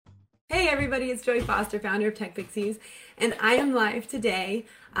everybody, it's Joy Foster, founder of Tech Pixies, and I am live today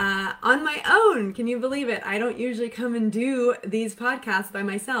on my own. Can you believe it? I don't usually come and do these podcasts by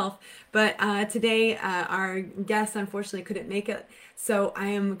myself, but today our guest unfortunately couldn't make it, so I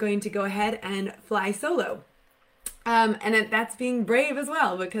am going to go ahead and fly solo. And that's being brave as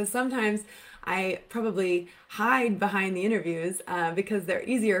well, because sometimes I probably hide behind the interviews because they're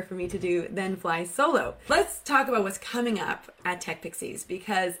easier for me to do than fly solo. Let's talk about what's coming up at Tech Pixies,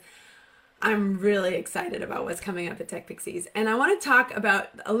 because I'm really excited about what's coming up at Tech Pixies. And I want to talk about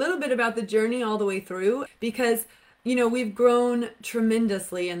a little bit about the journey all the way through, because you know, we've grown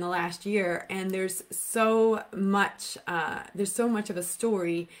tremendously in the last year, and there's so much of a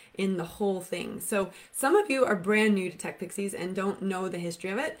story in the whole thing. So some of you are brand new to Tech Pixies and don't know the history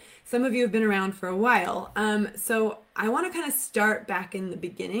of it. Some of you have been around for a while. So I want to kind of start back in the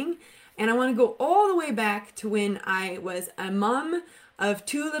beginning, and I want to go all the way back to when I was a mom of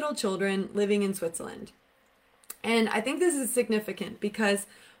 2 little children living in Switzerland. And I think this is significant because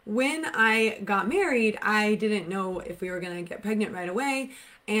when I got married, I didn't know if we were going to get pregnant right away.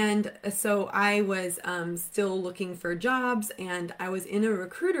 And so I was still looking for jobs, and I was in a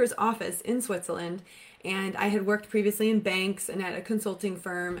recruiter's office in Switzerland. And I had worked previously in banks and at a consulting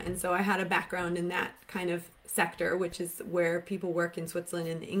firm. And so I had a background in that kind of sector, which is where people work in Switzerland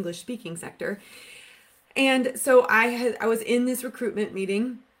in the English speaking sector. And so I was in this recruitment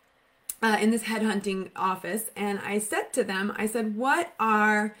meeting in this headhunting office, and I said to them, I said, what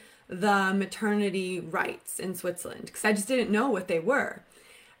are the maternity rights in Switzerland? Because I just didn't know what they were.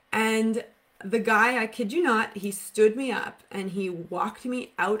 And the guy, I kid you not, he stood me up and he walked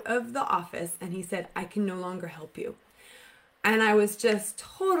me out of the office and he said, I can no longer help you. And I was just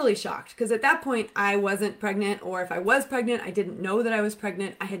totally shocked, because at that point I wasn't pregnant, or if I was pregnant, I didn't know that I was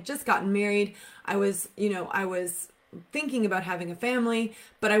pregnant. I had just gotten married. I was thinking about having a family,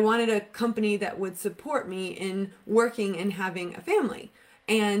 but I wanted a company that would support me in working and having a family.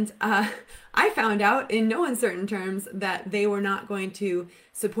 And I found out in no uncertain terms that they were not going to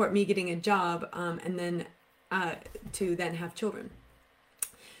support me getting a job and then to then have children.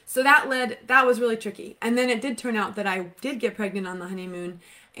 So that was really tricky. And then it did turn out that I did get pregnant on the honeymoon.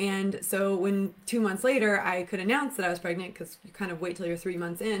 And so when 2 months later I could announce that I was pregnant, because you kind of wait till you're 3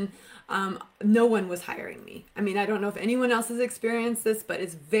 months in, no one was hiring me. I mean, I don't know if anyone else has experienced this, but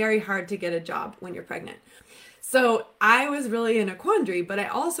it's very hard to get a job when you're pregnant. So I was really in a quandary, but I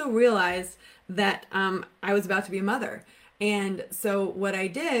also realized that I was about to be a mother. And so what I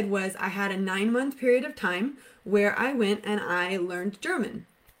did was I had a 9-month period of time where I went and I learned German.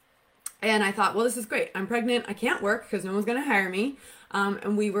 And I thought, well, this is great. I'm pregnant. I can't work because no one's going to hire me.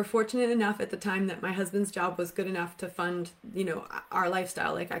 And we were fortunate enough at the time that my husband's job was good enough to fund, our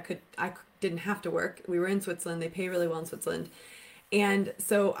lifestyle. Like I didn't have to work. We were in Switzerland. They pay really well in Switzerland. And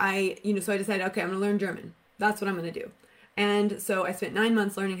so I decided, okay, I'm going to learn German. That's what I'm going to do. And so I spent 9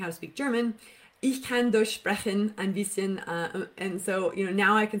 months learning how to speak German. Ich kann Deutsch sprechen ein bisschen. And so,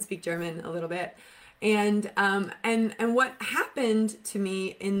 now I can speak German a little bit. And what happened to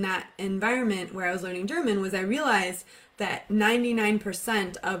me in that environment where I was learning German was I realized that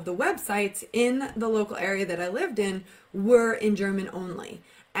 99% of the websites in the local area that I lived in were in German only,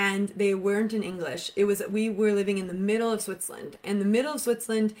 and they weren't in English. We were living in the middle of Switzerland, and the middle of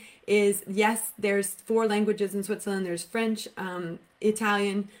Switzerland is, yes, there's 4 languages in Switzerland. There's French,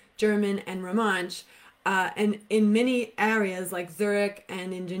 Italian, German, and Romansh. And in many areas like Zurich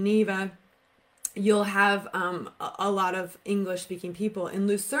and in Geneva, you'll have a lot of English-speaking people. In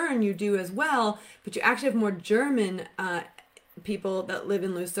Lucerne, you do as well, but you actually have more German people that live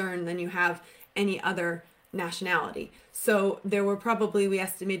in Lucerne than you have any other nationality. So there were probably, we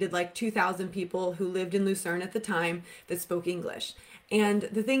estimated, like 2,000 people who lived in Lucerne at the time that spoke English. And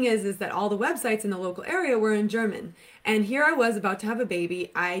the thing is that all the websites in the local area were in German. And here I was about to have a baby.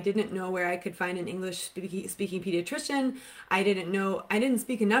 I didn't know where I could find an English-speaking pediatrician. I didn't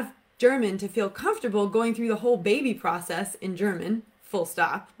speak enough German to feel comfortable going through the whole baby process in German, full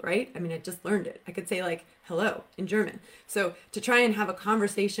stop, right? I mean, I just learned it. I could say like, hello in German. So to try and have a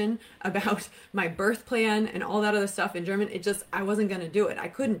conversation about my birth plan and all that other stuff in German, I wasn't going to do it. I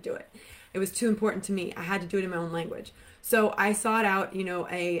couldn't do it. It was too important to me. I had to do it in my own language. So I sought out,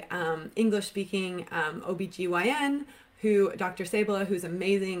 a English-speaking OBGYN, Dr. Sabela, who's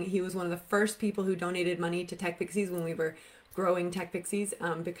amazing. He was one of the first people who donated money to Tech Pixies when we were growing Tech Pixies,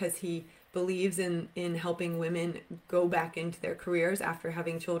 because he believes in helping women go back into their careers after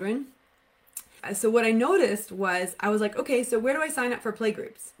having children. So what I noticed was, I was like, okay, so where do I sign up for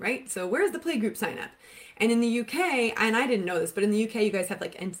playgroups, right? So where's the playgroup sign up? And in the UK, and I didn't know this, but in the UK, you guys have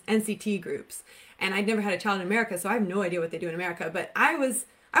like NCT groups. And I'd never had a child in America, so I have no idea what they do in America. But I was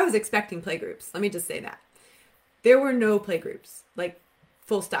I was expecting playgroups. Let me just say that. There were no playgroups, like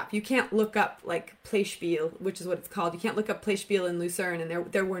full stop. You can't look up like Playspiel, which is what it's called. You can't look up Playspiel in Lucerne,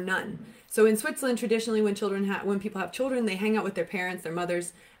 and there were none. So in Switzerland, traditionally, when people have children, they hang out with their parents, their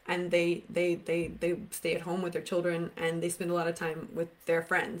mothers, and they stay at home with their children, and they spend a lot of time with their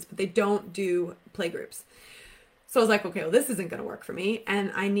friends, but they don't do playgroups. So I was like, okay, well, this isn't going to work for me,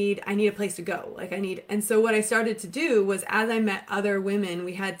 and I need a place to go. And so what I started to do was, as I met other women,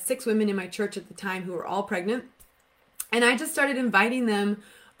 we had 6 women in my church at the time who were all pregnant, and I just started inviting them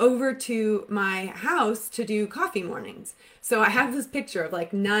over to my house to do coffee mornings. So I have this picture of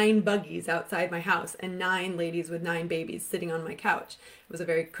like 9 buggies outside my house and 9 ladies with 9 babies sitting on my couch. It was a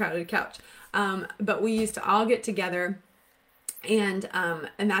very crowded couch. But we used to all get together, and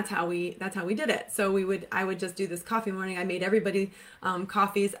that's how we did it. So I would just do this coffee morning. I made everybody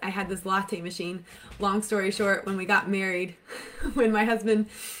coffees. I had this latte machine. Long story short, when we got married, when my husband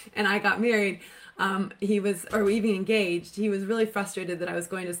and I got married, even engaged, he was really frustrated that I was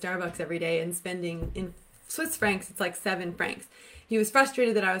going to Starbucks every day and spending, in Swiss francs, it's like 7 francs. He was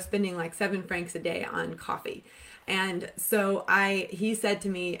frustrated that I was spending like 7 francs a day on coffee. And so he said to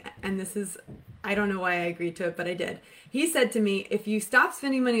me, and I don't know why I agreed to it, but I did. He said to me, if you stop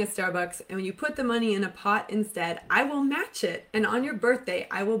spending money at Starbucks and when you put the money in a pot instead, I will match it. And on your birthday,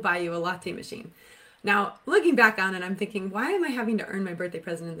 I will buy you a latte machine. Now, looking back on it, I'm thinking, why am I having to earn my birthday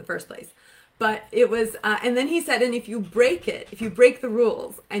present in the first place? But it was, and then he said, and if you break the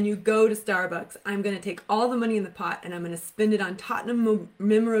rules and you go to Starbucks, I'm going to take all the money in the pot and I'm going to spend it on Tottenham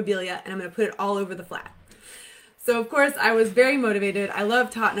memorabilia and I'm going to put it all over the flat. So of course I was very motivated. I love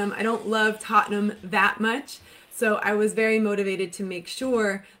Tottenham. I don't love Tottenham that much. So I was very motivated to make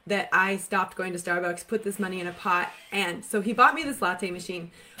sure that I stopped going to Starbucks, put this money in a pot. And so he bought me this latte machine,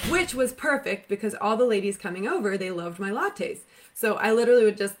 which was perfect because all the ladies coming over, they loved my lattes. So I literally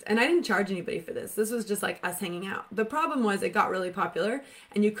would and I didn't charge anybody for this. This was just like us hanging out. The problem was it got really popular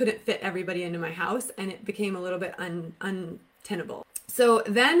and you couldn't fit everybody into my house and it became a little bit untenable. So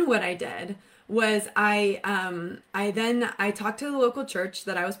then what I did was I talked to the local church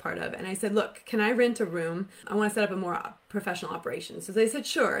that I was part of and I said, look, can I rent a room? I want to set up a more professional operation. So they said,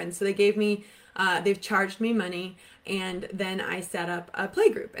 sure. And so they gave me, they've charged me money, and then I set up a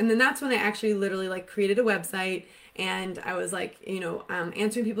playgroup. And then that's when I actually literally like created a website, and I was like,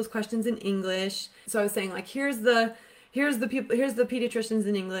 answering people's questions in English. So I was saying like, here's the pediatricians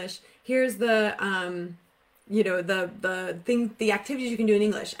in English. Here's the activities you can do in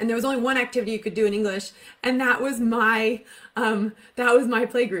English. And there was only one activity you could do in English, and that was my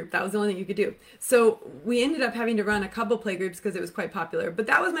playgroup. That was the only thing you could do. So we ended up having to run a couple playgroups because it was quite popular, but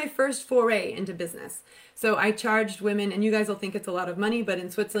that was my first foray into business. So I charged women, and you guys will think it's a lot of money, but in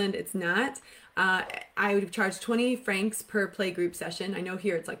Switzerland it's not. I would charge 20 francs per playgroup session. I know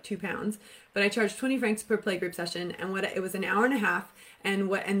here it's like £2, but I charged 20 francs per playgroup session, and it was an hour and a half. And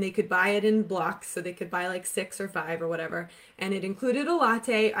they could buy it in blocks, so they could buy like 6 or 5 or whatever. And it included a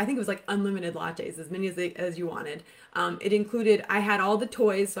latte. I think it was like unlimited lattes, as many as you wanted. It included, I had all the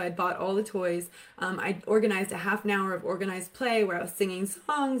toys, so I bought all the toys. I organized a half an hour of organized play where I was singing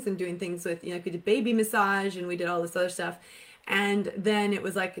songs and doing things with, we did baby massage and we did all this other stuff. And then it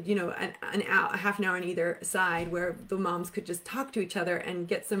was like, a half an hour on either side where the moms could just talk to each other and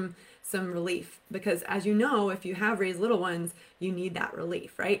get some relief. Because as you know, if you have raised little ones, you need that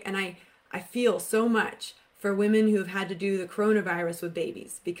relief, right? And I feel so much for women who have had to do the coronavirus with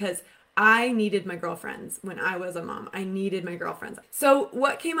babies, because I needed my girlfriends when I was a mom. I needed my girlfriends. So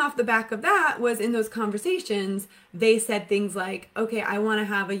what came off the back of that was, in those conversations, they said things like, okay, I want to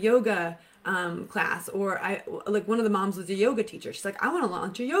have a yoga class, or one of the moms was a yoga teacher. She's like, I want to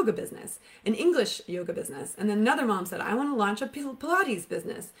launch a yoga business, an English yoga business. And then another mom said, I want to launch a Pilates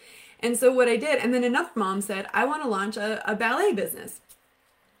business. And so what I did, and then another mom said, I want to launch a ballet business.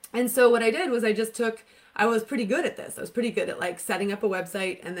 And so what I did was I was pretty good at this. I was pretty good at like setting up a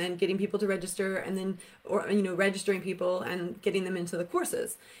website and then getting people to register, and then, registering people and getting them into the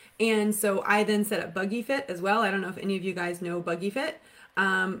courses. And so I then set up Buggy Fit as well. I don't know if any of you guys know Buggy Fit.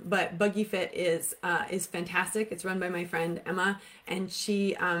 But Buggy Fit is fantastic. It's run by my friend Emma, and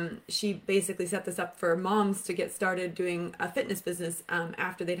she basically set this up for moms to get started doing a fitness business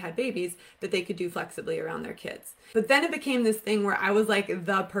after they'd had babies that they could do flexibly around their kids. But then it became this thing where I was like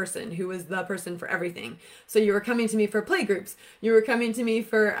the person who was the person for everything. So you were coming to me for playgroups, you were coming to me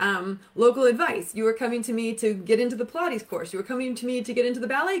for local advice, you were coming to me to get into the Pilates course, you were coming to me to get into the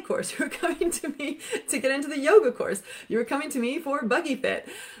ballet course, you were coming to me to get into the yoga course, you were coming to me for Buggy underneath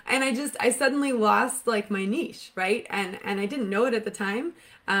it. And I suddenly lost like my niche, right? And I didn't know it at the time.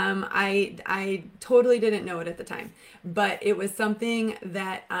 I totally didn't know it at the time, but it was something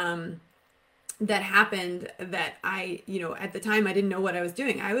that, that happened that at the time I didn't know what I was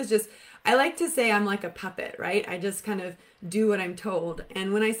doing. I like to say I'm like a puppet, right? I just kind of do what I'm told.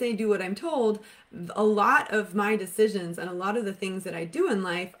 And when I say do what I'm told, a lot of my decisions and a lot of the things that I do in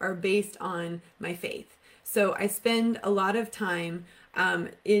life are based on my faith. So I spend a lot of time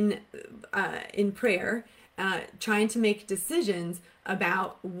in prayer, trying to make decisions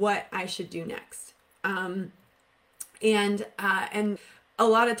about what I should do next. And a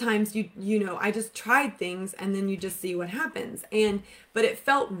lot of times I just tried things and then you just see what happens. But it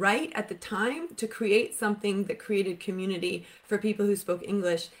felt right at the time to create something that created community for people who spoke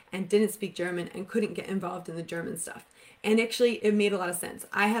English and didn't speak German and couldn't get involved in the German stuff. And actually it made a lot of sense.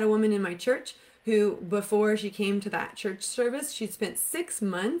 I had a woman in my church who, before she came to that church service, she spent 6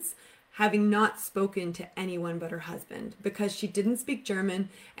 months having not spoken to anyone but her husband because she didn't speak German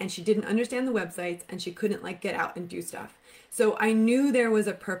and she didn't understand the websites and she couldn't get out and do stuff. So I knew there was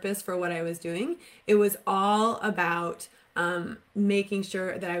a purpose for what I was doing. It was all about making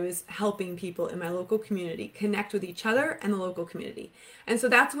sure that I was helping people in my local community connect with each other and the local community. And so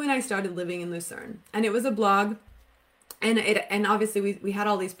that's when I started living in Lucerne. And it was a blog, and obviously we had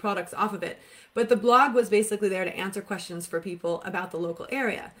all these products off of it. But the blog was basically there to answer questions for people about the local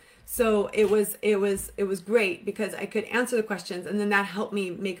area. So it was great because I could answer the questions and then that helped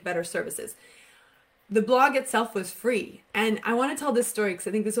me make better services. The blog itself was free. And I want to tell this story because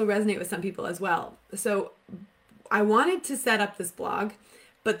I think this will resonate with some people as well. So I wanted to set up this blog,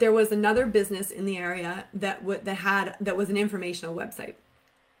 but there was another business in the area that was an informational website.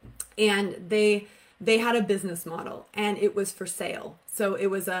 And they had a business model and it was for sale. So it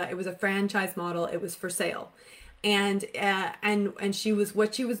was a franchise model. It was for sale. And what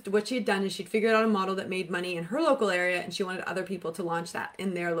she had done is she'd figured out a model that made money in her local area and she wanted other people to launch that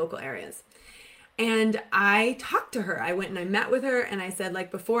in their local areas. And I talked to her. I went and I met with her and I said,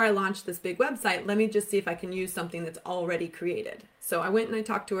 before I launch this big website, let me just see if I can use something that's already created. So I went and I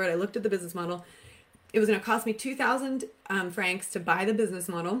talked to her and I looked at the business model. It was going to cost me 2,000 francs to buy the business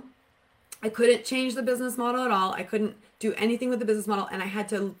model. I couldn't change the business model at all. I couldn't do anything with the business model and I had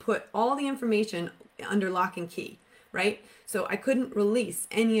to put all the information under lock and key, right? So I couldn't release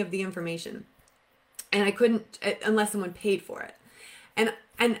any of the information and I couldn't unless someone paid for it.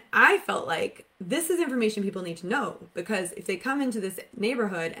 And I felt like this is information people need to know because if they come into this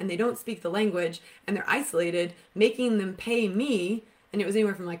neighborhood and they don't speak the language and they're isolated, making them pay me, and it was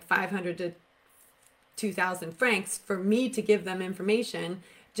anywhere from 500 to 2,000 francs for me to give them information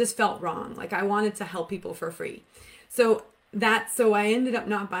just felt wrong. I wanted to help people for free. So I ended up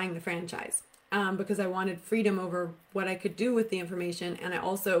not buying the franchise. Because I wanted freedom over what I could do with the information.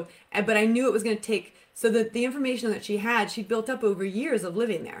 But I knew it was going to take, so that the information that she'd built up over years of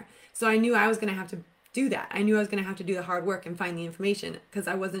living there. So I knew I was going to have to do that. I knew I was going to have to do the hard work and find the information because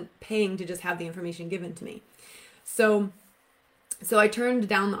I wasn't paying to just have the information given to me. So I turned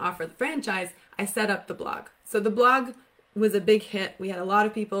down the offer of the franchise. I set up the blog. So the blog was a big hit. We had a lot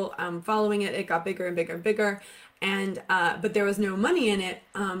of people following it. It got bigger and bigger and bigger. But there was no money in it.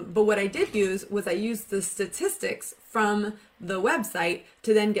 But what I did use was I used the statistics from the website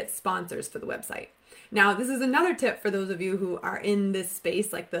to then get sponsors for the website. Now, this is another tip for those of you who are in this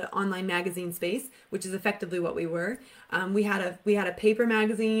space, like the online magazine space, which is effectively what we were. We had a paper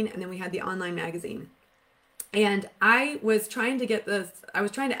magazine and then we had the online magazine. And I was trying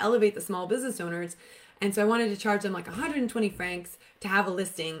to elevate the small business owners. And so I wanted to charge them 120 francs to have a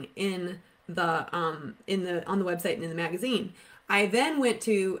listing on the website and in the magazine. I then went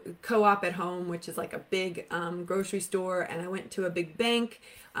to Co-op at Home, which is a big grocery store, and I went to a big bank,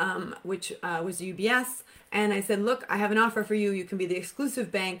 which was UBS, and I said, look, I have an offer for you. You can be the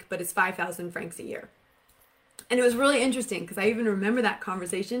exclusive bank, but it's 5,000 francs a year. And it was really interesting because I even remember that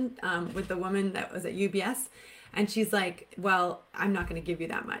conversation with the woman that was at UBS. And she's like, well, I'm not going to give you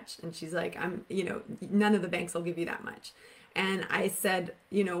that much. And she's like, none of the banks will give you that much. And I said,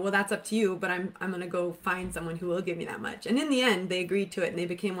 well, that's up to you, but I'm going to go find someone who will give me that much. And in the end, they agreed to it and they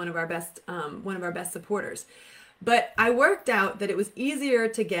became one of our best supporters. But I worked out that it was easier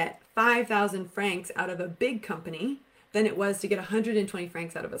to get 5,000 francs out of a big company than it was to get 120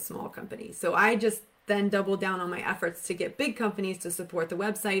 francs out of a small company. So I just then doubled down on my efforts to get big companies to support the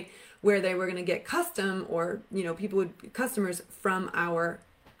website where they were going to get custom or, customers from our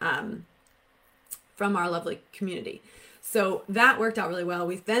lovely community. So that worked out really well.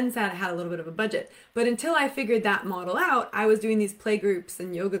 We then had a little bit of a budget. But until I figured that model out, I was doing these play groups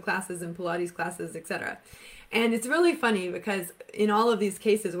and yoga classes and Pilates classes, etc. And it's really funny because in all of these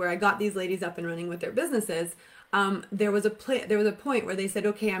cases where I got these ladies up and running with their businesses, there was a point where they said,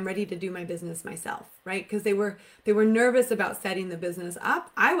 okay, I'm ready to do my business myself, right? Because they were nervous about setting the business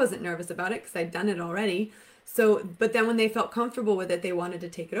up. I wasn't nervous about it because I'd done it already. So, but then when they felt comfortable with it, they wanted to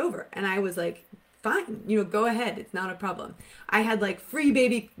take it over. And I was like, fine, go ahead. It's not a problem. I had like free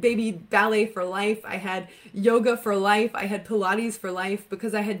baby ballet for life. I had yoga for life. I had Pilates for life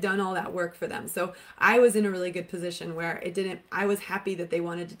because I had done all that work for them. So I was in a really good position where I was happy that they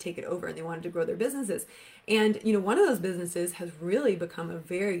wanted to take it over and they wanted to grow their businesses. And, one of those businesses has really become a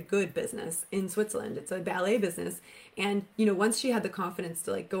very good business in Switzerland. It's a ballet business. And, once she had the confidence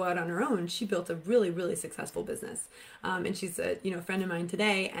to like go out on her own, she built a really, really successful business. And she's a, friend of mine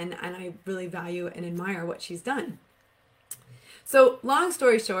today, and I really value and admire what she's done. So long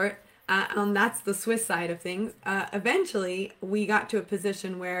story short, that's the Swiss side of things. Eventually, we got to a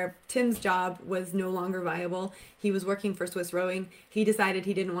position where Tim's job was no longer viable. He was working for Swiss Rowing. He decided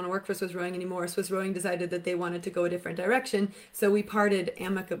he didn't want to work for Swiss Rowing anymore. Swiss Rowing decided that they wanted to go a different direction, so we parted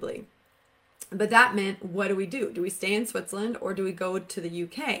amicably. But that meant, what do we do? Do we stay in Switzerland or do we go to the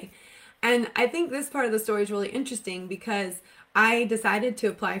UK? And I think this part of the story is really interesting because I decided to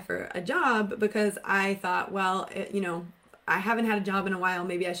apply for a job because I thought, well, I haven't had a job in a while.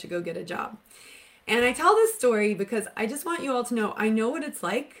 Maybe I should go get a job. And I tell this story because I just want you all to know, I know what it's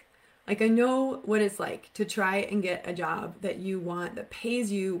like. Like, I know what it's like to try and get a job that you want, that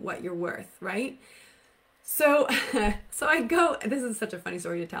pays you what you're worth, right? So I go, this is such a funny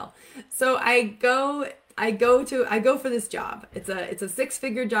story to tell. So I go for this job. It's a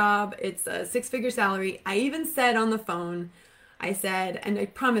 6-figure job. It's a 6-figure salary. I even said on the phone, I said, and I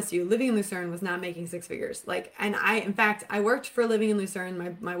promise you, Living in Lucerne was not making 6 figures. In fact, I worked for Living in Lucerne,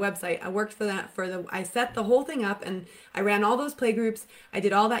 my website. I worked for that, I set the whole thing up and I ran all those play groups. I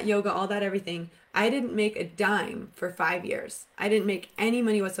did all that yoga, all that everything. I didn't make a dime for 5 years. I didn't make any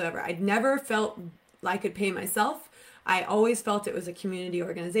money whatsoever. I'd never felt I could pay myself. I always felt it was a community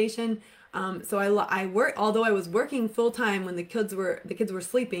organization. So I worked, although I was working full time when the kids were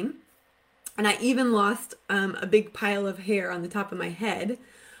sleeping. And I even lost a big pile of hair on the top of my head.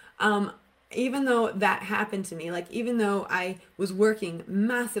 Even though that happened to me, even though I was working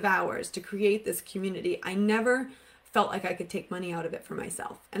massive hours to create this community, I never felt like I could take money out of it for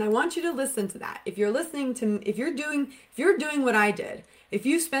myself. And I want you to listen to that. If you're doing what I did, if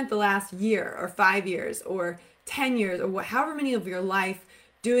you spent the last year or 5 years or 10 years or however many of your life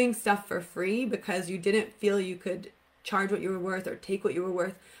doing stuff for free because you didn't feel you could charge what you were worth or take what you were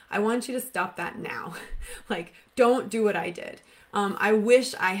worth, I want you to stop that now. Don't do what I did. I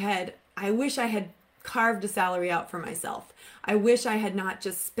wish I had carved a salary out for myself. I wish I had not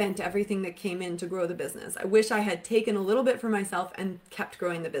just spent everything that came in to grow the business. I wish I had taken a little bit for myself and kept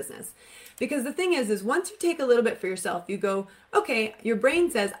growing the business. Because the thing is once you take a little bit for yourself, you go, okay, your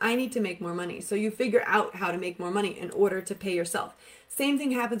brain says, I need to make more money. So you figure out how to make more money in order to pay yourself. Same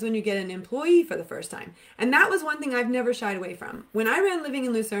thing happens when you get an employee for the first time. And that was one thing I've never shied away from. When I ran Living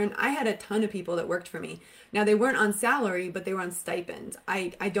in Lucerne, I had a ton of people that worked for me. Now, they weren't on salary, but they were on stipend. I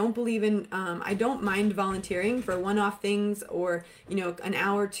don't believe in, I don't mind volunteering for one-off things or, an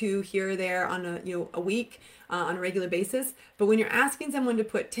hour or two here or there on a week on a regular basis. But when you're asking someone to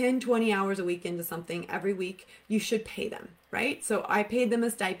put 10, 20 hours a week into something every week, you should pay them, right? So I paid them a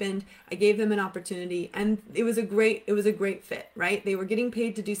stipend. I gave them an opportunity, and it was a great fit, right? They were getting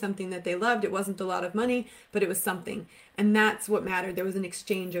paid to do something that they loved. It wasn't a lot of money, but it was something. And that's what mattered. There was an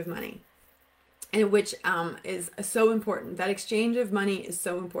exchange of money. And which is so important. That exchange of money is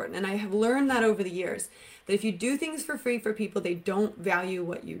so important. And I have learned that over the years, that if you do things for free for people, they don't value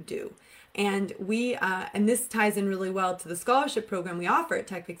what you do. And and this ties in really well to the scholarship program we offer at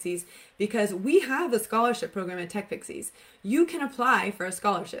Tech Pixies, because we have a scholarship program at Tech Pixies. You can apply for a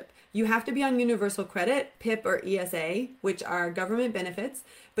scholarship. You have to be on Universal Credit, PIP or ESA, which are government benefits,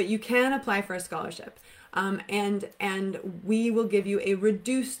 but you can apply for a scholarship. And we will give you a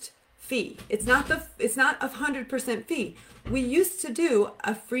reduced fee. It's not a 100% fee. We used to do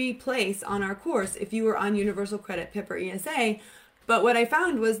a free place on our course if you were on Universal Credit, PIP or ESA, but what I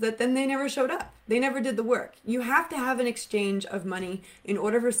found was that then they never showed up. They never did the work. You have to have an exchange of money in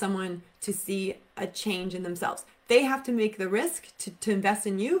order for someone to see a change in themselves. They have to make the risk to invest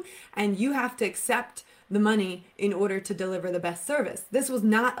in you, and you have to accept the money in order to deliver the best service. This was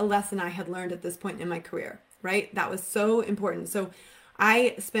not a lesson I had learned at this point in my career, right? That was so important. So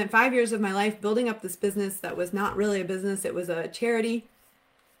I spent 5 years of my life building up this business that was not really a business. It was a charity.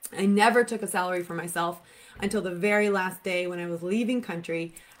 I never took a salary for myself until the very last day when I was leaving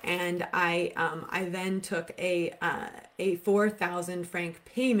country. And I then took a 4,000 franc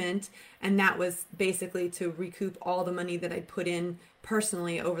payment, and that was basically to recoup all the money that I'd put in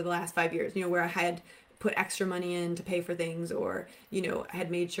personally over the last 5 years, where I had put extra money in to pay for things, or, I had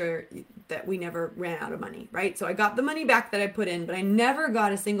made sure that we never ran out of money, right? So I got the money back that I put in, but I never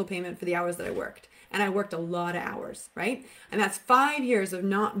got a single payment for the hours that I worked. And I worked a lot of hours, right? And that's 5 years of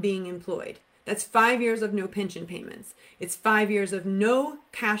not being employed. That's 5 years of no pension payments. It's 5 years of no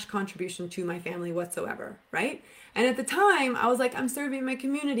cash contribution to my family whatsoever, right? And at the time, I was like, I'm serving my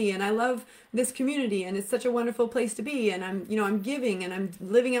community, and I love this community, and it's such a wonderful place to be, and I'm giving, and I'm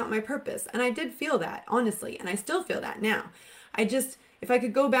living out my purpose. And I did feel that, honestly, and I still feel that now. If I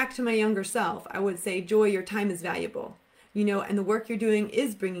could go back to my younger self, I would say, Joy, your time is valuable, and the work you're doing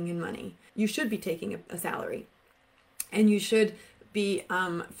is bringing in money. You should be taking a salary, and you should be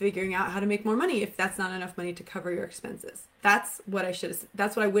figuring out how to make more money if that's not enough money to cover your expenses. That's what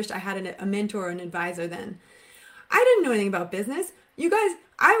I wished I had a mentor or an advisor then. I didn't know anything about business. You guys,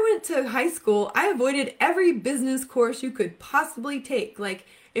 I went to high school. I avoided every business course you could possibly take. Like,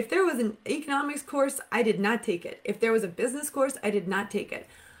 if there was an economics course, I did not take it. If there was a business course, I did not take it.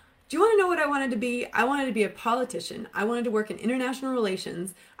 Do you want to know what I wanted to be? I wanted to be a politician. I wanted to work in international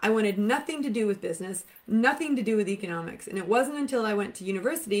relations. I wanted nothing to do with business, nothing to do with economics. And it wasn't until I went to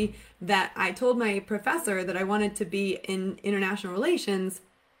university that I told my professor that I wanted to be in international relations.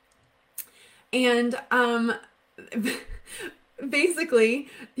 And basically,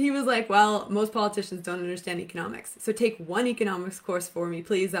 he was like, well, most politicians don't understand economics. So take one economics course for me,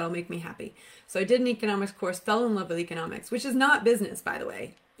 please. That'll make me happy. So I did an economics course, fell in love with economics, which is not business, by the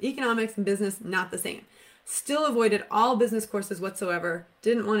way. Economics and business, not the same. Still avoided all business courses whatsoever.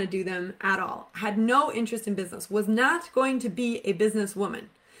 Didn't want to do them at all. Had no interest in business. Was not going to be a businesswoman.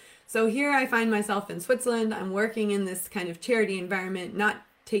 So here I find myself in Switzerland. I'm working in this kind of charity environment, not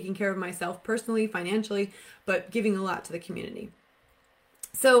taking care of myself personally, financially, but giving a lot to the community.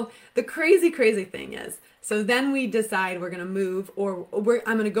 So the crazy thing is, so then we decide we're going to move, or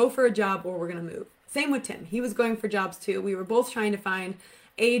I'm going to go for a job, or we're going to move. Same with Tim. He was going for jobs too. We were both trying to find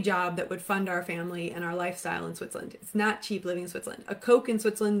a job that would fund our family and our lifestyle in Switzerland. It's not cheap living in Switzerland. A Coke in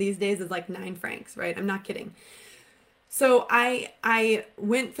Switzerland these days is like 9 francs, right? I'm not kidding. So I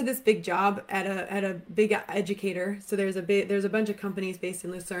went for this big job at a big educator. So there's a bunch of companies based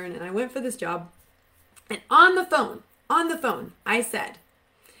in Lucerne, and I went for this job. And on the phone, I said,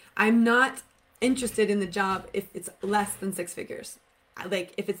 I'm not interested in the job if it's less than 6 figures.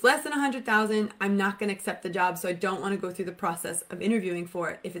 Like, if it's less than 100,000, I'm not going to accept the job. So I don't want to go through the process of interviewing for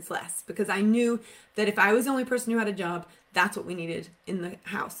it if it's less, because I knew that if I was the only person who had a job, that's what we needed in the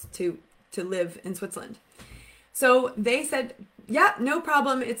house to live in Switzerland. So they said, yeah, no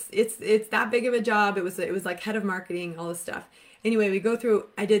problem. It's that big of a job. It was like head of marketing, all this stuff. Anyway, we go through,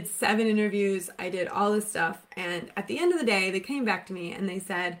 I did 7 interviews. I did all this stuff. And at the end of the day, they came back to me and they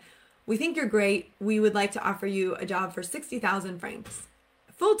said, we think you're great. We would like to offer you a job for 60,000 francs,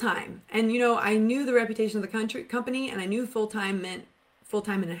 full-time. And, I knew the reputation of the company, and I knew full-time meant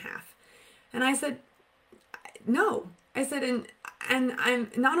full-time and a half. And I said, no. I said, and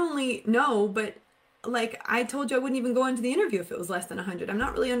I'm not only no, but like I told you, I wouldn't even go into the interview if it was less than 100. I'm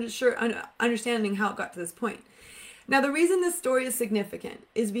not really understanding how it got to this point. Now, the reason this story is significant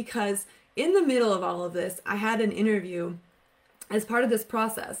is because in the middle of all of this, I had an interview as part of this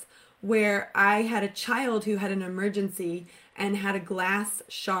process where I had a child who had an emergency and had a glass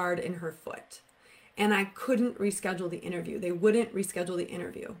shard in her foot. And I couldn't reschedule the interview. They wouldn't reschedule the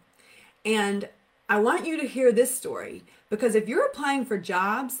interview. And I want you to hear this story, because if you're applying for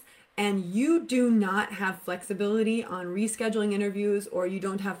jobs and you do not have flexibility on rescheduling interviews, or you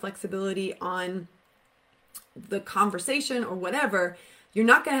don't have flexibility on the conversation or whatever, you're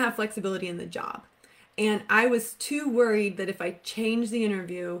not going to have flexibility in the job. And I was too worried that if I changed the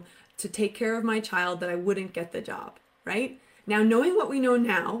interview to take care of my child, that I wouldn't get the job, right? Now, knowing what we know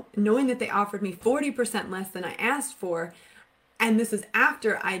now, knowing that they offered me 40% less than I asked for, and this is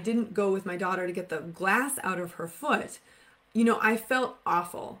after I didn't go with my daughter to get the glass out of her foot, I felt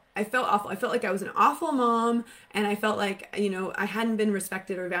awful. I felt like I was an awful mom, and I felt like, I hadn't been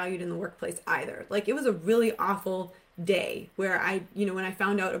respected or valued in the workplace either. Like, it was a really awful day where when I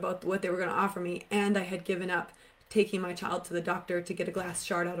found out about what they were going to offer me, and I had given up taking my child to the doctor to get a glass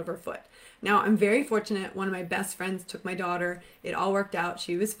shard out of her foot. Now, I'm very fortunate. One of my best friends took my daughter. It all worked out.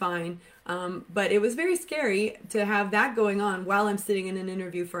 She was fine. But it was very scary to have that going on while I'm sitting in an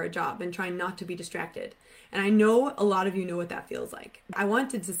interview for a job and trying not to be distracted. And I know a lot of you know what that feels like. I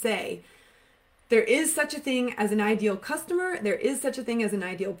wanted to say there is such a thing as an ideal customer. There is such a thing as an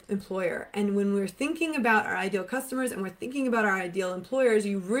ideal employer. And when we're thinking about our ideal customers and we're thinking about our ideal employers,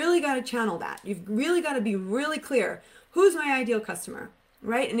 you've really got to channel that. You've really got to be really clear. Who's my ideal customer,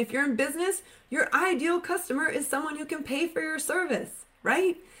 right? And if you're in business, your ideal customer is someone who can pay for your service,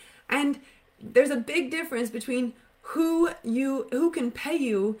 right? And there's a big difference between who can pay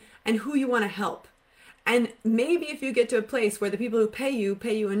you and who you want to help. And maybe if you get to a place where the people who pay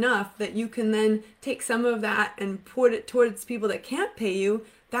you enough that you can then take some of that and put it towards people that can't pay you,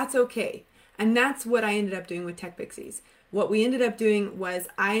 that's okay. And that's what I ended up doing with Tech Pixies. What we ended up doing was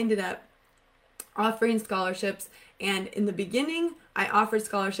I ended up offering scholarships, and in the beginning I offered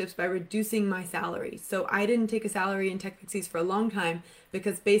scholarships by reducing my salary. So I didn't take a salary in Tech Pixies for a long time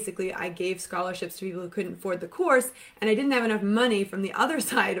because basically I gave scholarships to people who couldn't afford the course, and I didn't have enough money from the other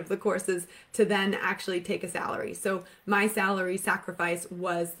side of the courses to then actually take a salary. So my salary sacrifice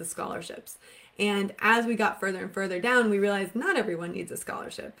was the scholarships. And as we got further and further down, we realized not everyone needs a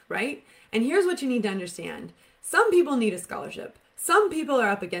scholarship, right? And here's what you need to understand. Some people need a scholarship. Some people are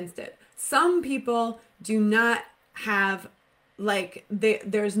up against it. Some people do not have, like,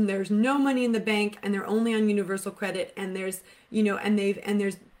 there's no money in the bank and they're only on universal credit, and there's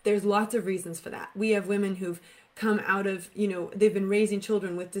there's lots of reasons for that. We have women who've come out of, they've been raising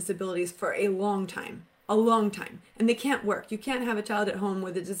children with disabilities for a long time, and they can't work. You can't have a child at home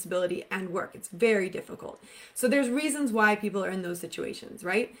with a disability and work. It's very difficult. So there's reasons why people are in those situations,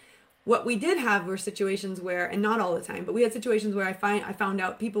 right? What we did have were situations where, and not all the time, but we had situations where I found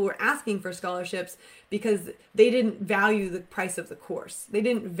out people were asking for scholarships because they didn't value the price of the course. They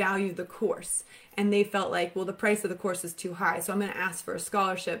didn't value the course. And they felt like, well, the price of the course is too high, so I'm going to ask for a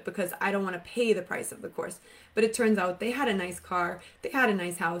scholarship because I don't want to pay the price of the course. But it turns out they had a nice car, they had a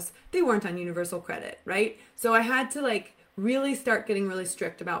nice house, they weren't on universal credit, right? So I had to really start getting really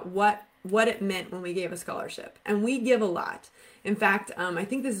strict about what it meant when we gave a scholarship. And we give a lot. In fact, I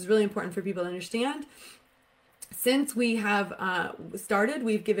think this is really important for people to understand. Since we have started,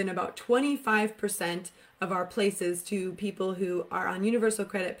 we've given about 25% of our places to people who are on universal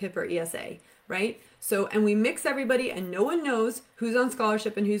credit, PIP, or ESA, right? So, and we mix everybody, and no one knows who's on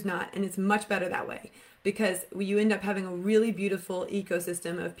scholarship and who's not, and it's much better that way because you end up having a really beautiful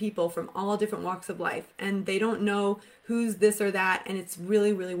ecosystem of people from all different walks of life, and they don't know who's this or that, and it's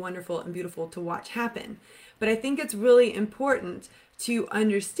really, really wonderful and beautiful to watch happen. But I think it's really important to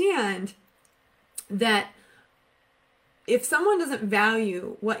understand that if someone doesn't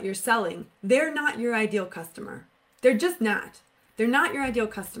value what you're selling, they're not your ideal customer. They're just not. They're not your ideal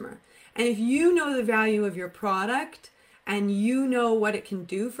customer. And if you know the value of your product and you know what it can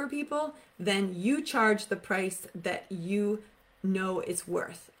do for people, then you charge the price that you know it's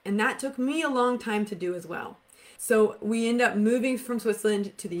worth. And that took me a long time to do as well. So we end up moving from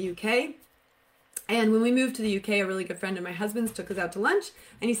Switzerland to the UK. And when we moved to the UK, a really good friend of my husband's took us out to lunch,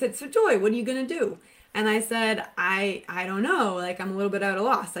 and he said, "So Joy, what are you going to do?" And I said, I don't know, I'm a little bit at a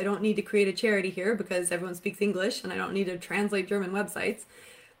loss. I don't need to create a charity here because everyone speaks English, and I don't need to translate German websites.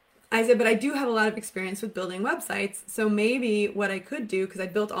 I said, but I do have a lot of experience with building websites, so maybe what I could do, because I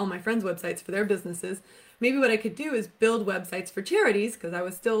built all my friends' websites for their businesses, maybe what I could do is build websites for charities, because I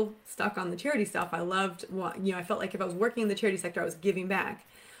was still stuck on the charity stuff. I loved, I felt like if I was working in the charity sector, I was giving back.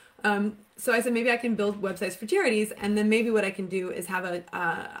 So I said, maybe I can build websites for charities, and then maybe what I can do is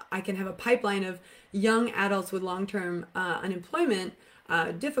I can have a pipeline of young adults with long-term unemployment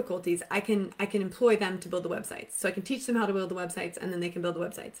difficulties. I can employ them to build the websites. So I can teach them how to build the websites, and then they can build the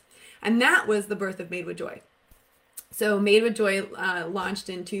websites. And that was the birth of Made with Joy. So Made with Joy launched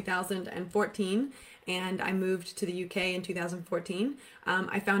in 2014, and I moved to the UK in 2014.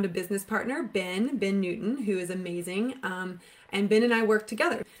 I found a business partner, Ben Newton, who is amazing. And Ben and I worked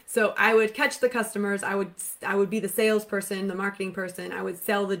together. So I would catch the customers, I would be the salesperson, the marketing person, I would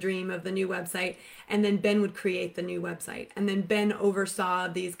sell the dream of the new website, and then Ben would create the new website. And then Ben oversaw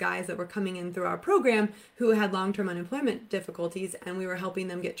these guys that were coming in through our program who had long-term unemployment difficulties, and we were helping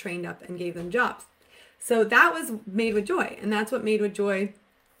them get trained up and gave them jobs. So that was Made with Joy, and that's what Made with Joy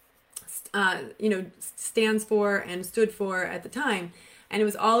stands for and stood for at the time. And it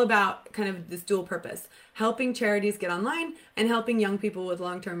was all about kind of this dual purpose, helping charities get online and helping young people with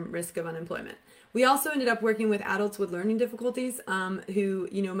long-term risk of unemployment. We also ended up working with adults with learning difficulties who,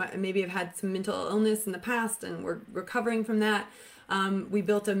 maybe have had some mental illness in the past and were recovering from that. We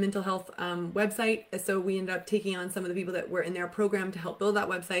built a mental health website, so we ended up taking on some of the people that were in their program to help build that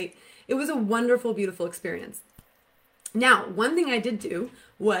website. It was a wonderful, beautiful experience. Now, one thing I did do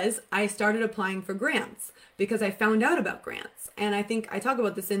was I started applying for grants because I found out about grants. And I think I talk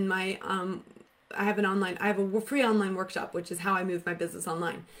about this in my, I have a free online workshop, which is how I moved my business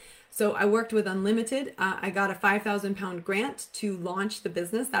online. So I worked with Unlimited. I got a 5,000 pound grant to launch the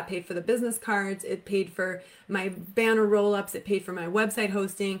business. That paid for the business cards. It paid for my banner roll-ups. It paid for my website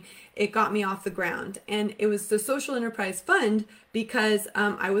hosting. It got me off the ground. And it was the Social Enterprise Fund because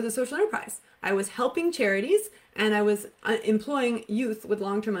I was a social enterprise. I was helping charities and I was employing youth with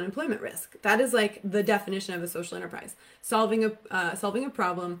long-term unemployment risk. That is like the definition of a social enterprise, solving a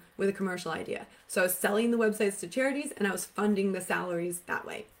problem with a commercial idea. So I was selling the websites to charities and I was funding the salaries that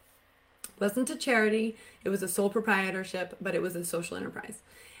way. It wasn't a charity, it was a sole proprietorship, but it was a social enterprise.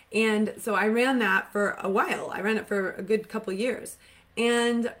 And so I ran that for a while. I ran it for a good couple years.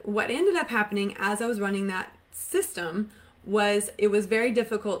 And what ended up happening as I was running that system was it was very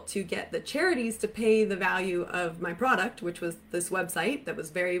difficult to get the charities to pay the value of my product, which was this website that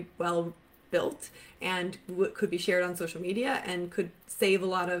was very well built and could be shared on social media and could save a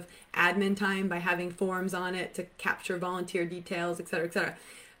lot of admin time by having forms on it to capture volunteer details, et cetera, et cetera.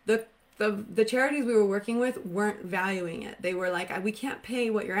 The charities we were working with weren't valuing it. They were like, we can't pay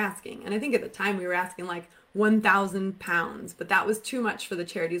what you're asking. And I think at the time we were asking like £1,000, but that was too much for the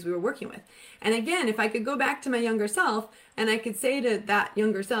charities we were working with. And again, if I could go back to my younger self and I could say to that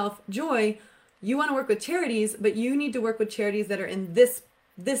younger self, Joy, you want to work with charities, but you need to work with charities that are in this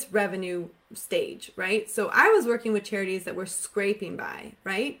revenue stage, right? So I was working with charities that were scraping by,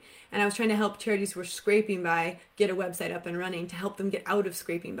 right? And I was trying to help charities who were scraping by get a website up and running to help them get out of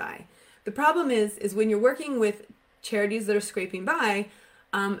scraping by. The problem is when you're working with charities that are scraping by,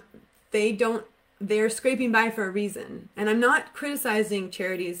 they're scraping by for a reason. And I'm not criticizing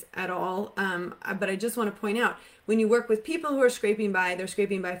charities at all, but I just want to point out, when you work with people who are scraping by, they're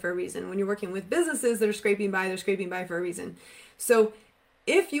scraping by for a reason. When you're working with businesses that are scraping by, they're scraping by for a reason. So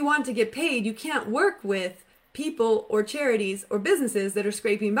if you want to get paid, you can't work with people or charities or businesses that are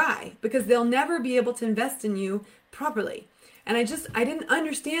scraping by because they'll never be able to invest in you properly. And I didn't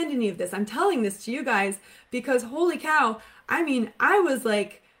understand any of this. I'm telling this to you guys because holy cow, I mean, I was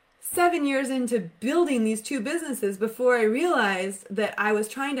like 7 years into building these two businesses before I realized that I was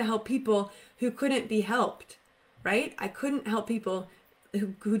trying to help people who couldn't be helped, right? I couldn't help people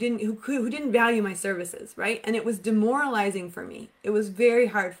who didn't value my services, right? And it was demoralizing for me. It was very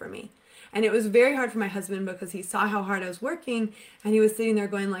hard for me. And it was very hard for my husband because he saw how hard I was working and he was sitting there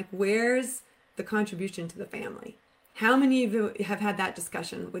going like, where's the contribution to the family? How many of you have had that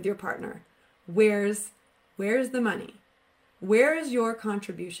discussion with your partner? Where's the money? Where is your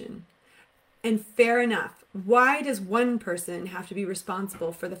contribution? And fair enough. Why does one person have to be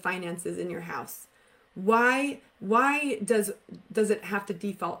responsible for the finances in your house? Why does it have to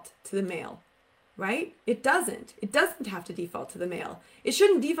default to the male? Right? It doesn't. It doesn't have to default to the male. It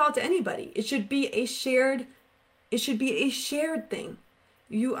shouldn't default to anybody. It should be a shared thing.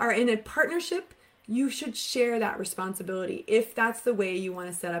 You are in a partnership. You should share that responsibility if that's the way you want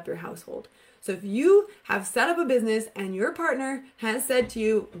to set up your household. So if you have set up a business and your partner has said to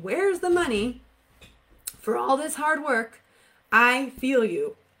you, where's the money for all this hard work? I feel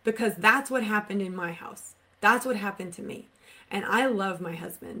you because that's what happened in my house. That's what happened to me. And I love my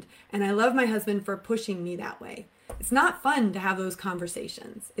husband. And I love my husband for pushing me that way. It's not fun to have those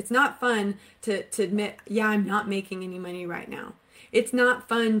conversations. It's not fun to admit, yeah, I'm not making any money right now. It's not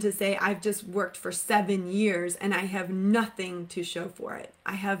fun to say I've just worked for 7 years and I have nothing to show for it.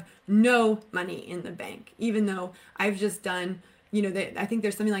 I have no money in the bank, even though I've just done, I think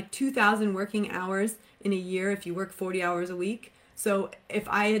there's something like 2,000 working hours in a year if you work 40 hours a week. So if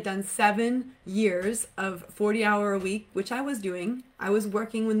I had done 7 years of 40-hour a week, which I was doing, I was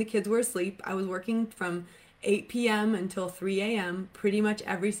working when the kids were asleep. I was working from 8 p.m. until 3 a.m. pretty much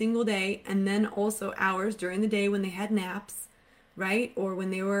every single day. And then also hours during the day when they had naps, right? Or when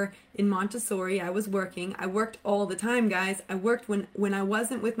they were in Montessori, I was working. I worked all the time, guys. I worked when I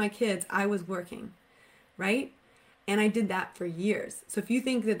wasn't with my kids, I was working, right? And I did that for years. So if you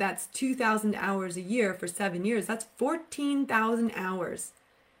think that that's 2,000 hours a year for 7 years, that's 14,000 hours.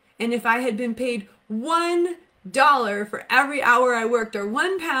 And if I had been paid $1 for every hour I worked, or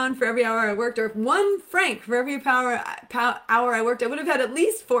 £1 for every hour I worked, or 1 franc for every hour I worked, I would have had at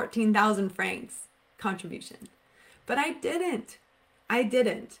least 14,000 francs contribution. But I didn't.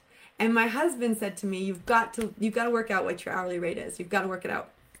 And my husband said to me, you've got to work out what your hourly rate is. You've got to work it out.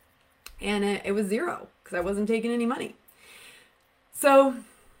 And it was 0 because I wasn't taking any money. So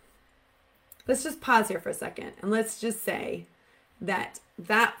let's just pause here for a second. And let's just say that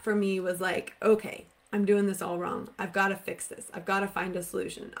for me was like, okay, I'm doing this all wrong. I've got to fix this. I've got to find a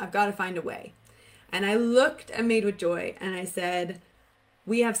solution. I've got to find a way. And I looked at Made with Joy and I said,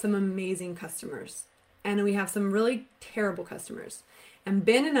 we have some amazing customers and we have some really terrible customers. And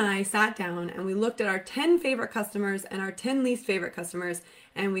Ben and I sat down and we looked at our 10 favorite customers and our 10 least favorite customers.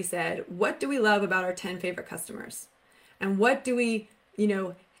 And we said, what do we love about our 10 favorite customers? And what do we,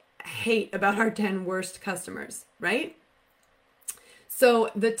 hate about our 10 worst customers, right? So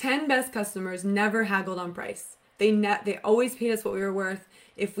the 10 best customers never haggled on price. They always paid us what we were worth.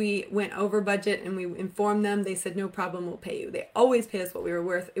 If we went over budget and we informed them, they said, no problem, we'll pay you. They always paid us what we were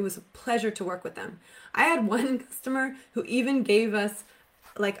worth. It was a pleasure to work with them. I had one customer who even gave us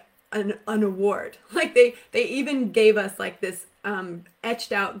like an award. Like they even gave us like this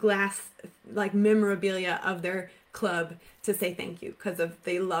etched out glass like memorabilia of their club to say thank you because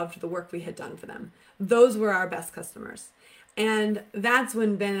they loved the work we had done for them. Those were our best customers. And that's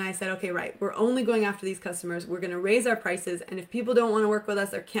when Ben and I said, okay, right, we're only going after these customers. We're going to raise our prices. And if people don't want to work with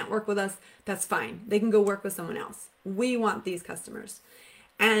us or can't work with us, that's fine. They can go work with someone else. We want these customers.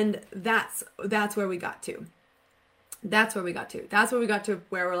 And that's where we got to. That's where we got to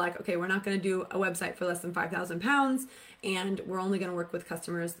where we're like, okay, we're not going to do a website for less than £5,000, and we're only going to work with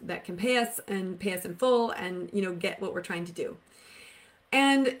customers that can pay us and pay us in full and, get what we're trying to do.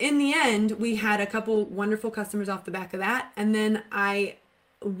 And in the end, we had a couple wonderful customers off the back of that. And then I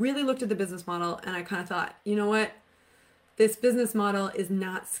really looked at the business model and I kind of thought, you know what? This business model is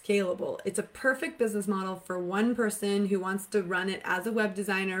not scalable. It's a perfect business model for one person who wants to run it as a web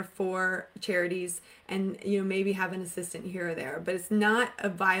designer for charities and, maybe have an assistant here or there. But it's not a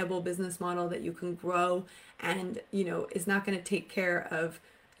viable business model that you can grow and, is not going to take care of,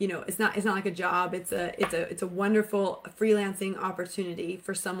 it's not like a job. It's a wonderful freelancing opportunity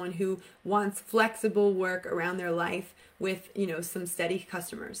for someone who wants flexible work around their life with, some steady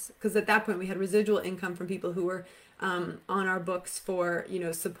customers. Because at that point we had residual income from people who were on our books for,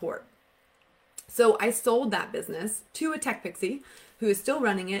 support. So I sold that business to a tech pixie who is still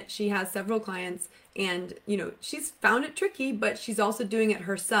running it. She has several clients and, she's found it tricky, but she's also doing it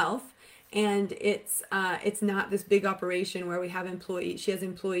herself. And it's not this big operation where we have employees. She has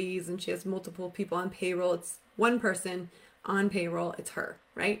employees and she has multiple people on payroll. It's one person on payroll. It's her,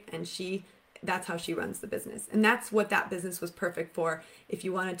 right? And that's how she runs the business. And that's what that business was perfect for if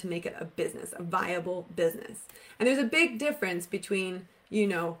you wanted to make it a business, a viable business. And there's a big difference between,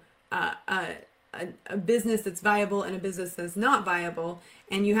 a business that's viable and a business that's not viable.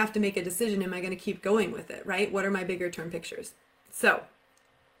 And you have to make a decision. Am I going to keep going with it, right? What are my bigger term pictures? So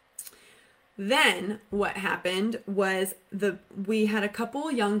then what happened was we had a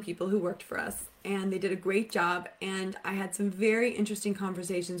couple young people who worked for us and they did a great job. And I had some very interesting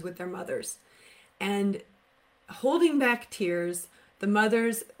conversations with their mothers. And holding back tears, the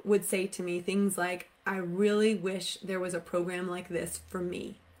mothers would say to me things like, I really wish there was a program like this for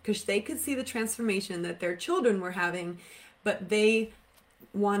me, because they could see the transformation that their children were having, but they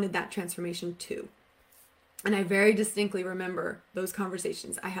wanted that transformation too. And I very distinctly remember those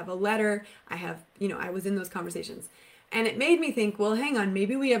conversations. I have a letter, I was in those conversations. And it made me think, well, hang on,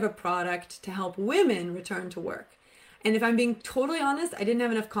 maybe we have a product to help women return to work. And if I'm being totally honest, I didn't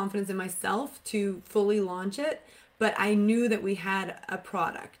have enough confidence in myself to fully launch it, but I knew that we had a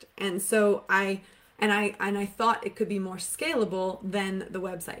product. And so I thought it could be more scalable than the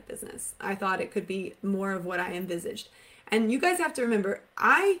website business. I thought it could be more of what I envisaged. And you guys have to remember,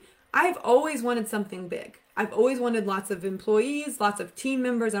 I've always wanted something big. I've always wanted lots of employees, lots of team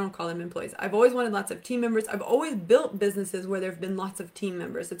members. I don't call them employees. I've always wanted lots of team members. I've always built businesses where there have been lots of team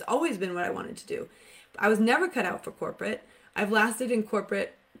members. It's always been what I wanted to do. I was never cut out for corporate. I've lasted in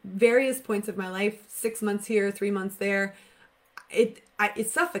corporate various points of my life, 6 months here, 3 months there. It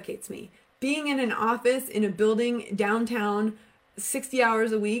suffocates me. Being in an office, in a building downtown, 60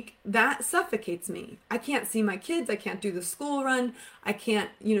 hours a week, that suffocates me. I can't see my kids. I can't do the school run. I can't,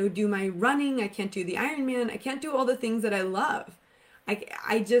 do my running. I can't do the Ironman. I can't do all the things that I love. I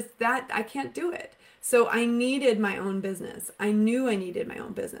can't do it. So I needed my own business. I knew I needed my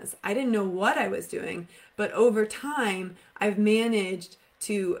own business. I didn't know what I was doing, but over time, I've managed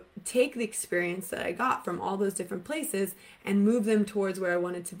to take the experience that I got from all those different places and move them towards where I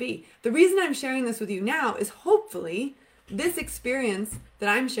wanted to be. The reason I'm sharing this with you now is hopefully this experience that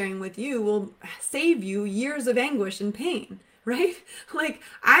I'm sharing with you will save you years of anguish and pain, right? Like,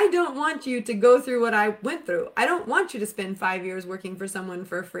 I don't want you to go through what I went through. I don't want you to spend 5 years working for someone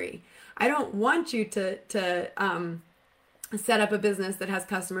for free. I don't want you to set up a business that has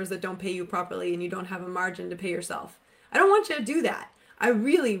customers that don't pay you properly and you don't have a margin to pay yourself. I don't want you to do that. I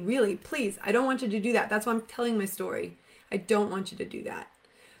really, really, please, I don't want you to do that. That's why I'm telling my story. I don't want you to do that.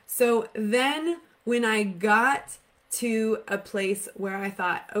 So then when I got to a place where I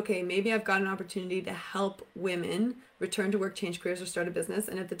thought, okay, maybe I've got an opportunity to help women return to work, change careers, or start a business.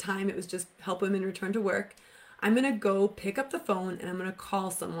 And at the time it was just help women return to work. I'm going to go pick up the phone and I'm going to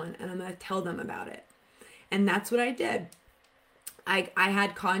call someone and I'm going to tell them about it. And that's what I did. I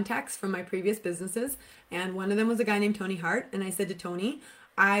had contacts from my previous businesses, and one of them was a guy named Tony Hart. And I said to Tony,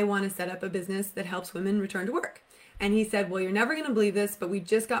 I want to set up a business that helps women return to work. And he said, well, you're never going to believe this, but we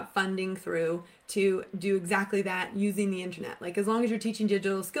just got funding through to do exactly that using the internet. Like, as long as you're teaching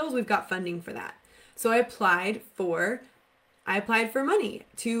digital skills, we've got funding for that. So I applied for money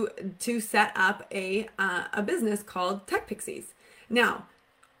to set up a business called Tech Pixies. Now,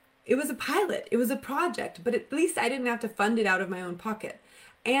 it was a pilot, it was a project, but at least I didn't have to fund it out of my own pocket.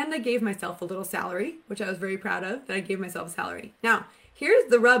 And I gave myself a little salary, which I was very proud of, that I gave myself a salary. Now, here's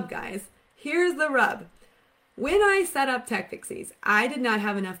the rub, guys. Here's the rub. When I set up Tech Pixies, I did not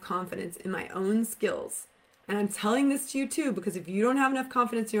have enough confidence in my own skills. And I'm telling this to you too, because if you don't have enough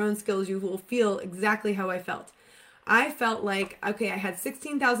confidence in your own skills, you will feel exactly how I felt. I felt like, okay, I had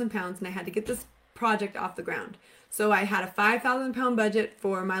 16,000 pounds and I had to get this project off the ground. So I had a 5,000 pound budget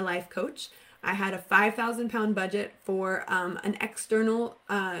for my life coach. I had a 5,000 pound budget for an external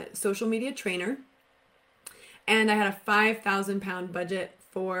social media trainer. And I had a 5,000 pound budget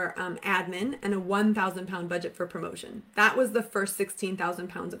for admin and a 1,000 pound budget for promotion. That was the first 16,000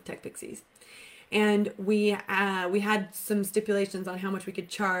 pounds of Tech Pixies. And we had some stipulations on how much we could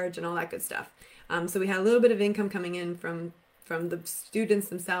charge and all that good stuff. So we had a little bit of income coming in from the students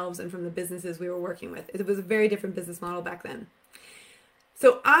themselves and from the businesses we were working with. It was a very different business model back then.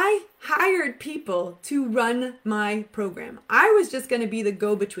 So I hired people to run my program. I was just going to be the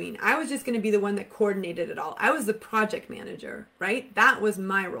go-between. I was just going to be the one that coordinated it all. I was the project manager, right? That was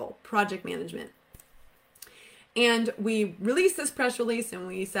my role, project management. And we released this press release and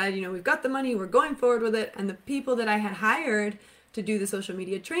we said, we've got the money, we're going forward with it. And the people that I had hired to do the social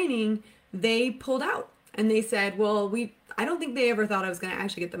media training, they pulled out. And they said, well, I don't think they ever thought I was going to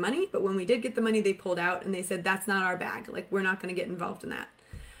actually get the money, but when we did get the money, they pulled out and they said, that's not our bag. Like, we're not going to get involved in that.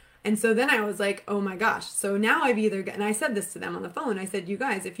 And so then I was like, oh my gosh. So now and I said this to them on the phone. I said, you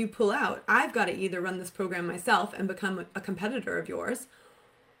guys, if you pull out, I've got to either run this program myself and become a competitor of yours,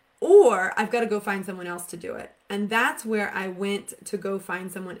 or I've got to go find someone else to do it. And that's where I went to go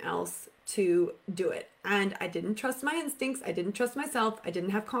find someone else to do it. And I didn't trust my instincts. I didn't trust myself. I didn't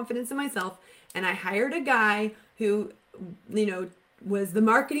have confidence in myself. And I hired a guy who, was the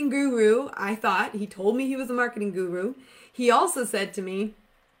marketing guru. I thought he told me he was a marketing guru. He also said to me,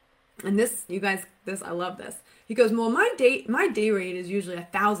 and this, you guys, I love this. He goes, well, my day rate is usually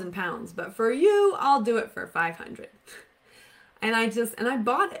 1,000 pounds, but for you, I'll do it for 500. And I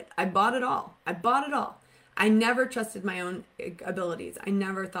bought it. I bought it all. I never trusted my own abilities. I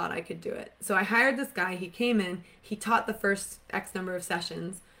never thought I could do it. So I hired this guy. He came in, he taught the first X number of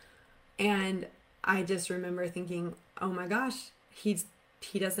sessions. And I just remember thinking, oh my gosh, he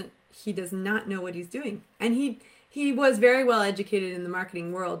does not know what he's doing. And he was very well educated in the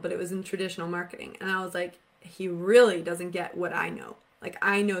marketing world, but it was in traditional marketing. And I was like, he really doesn't get what I know. Like,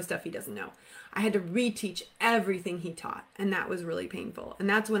 I know stuff he doesn't know. I had to reteach everything he taught, and that was really painful. And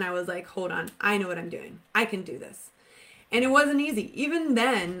that's when I was like, hold on, I know what I'm doing. I can do this. And it wasn't easy. Even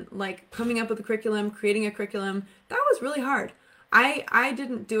then, like, coming up with a curriculum, creating a curriculum, that was really hard. I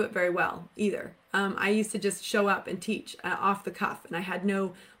didn't do it very well either. I used to just show up and teach off the cuff, and I had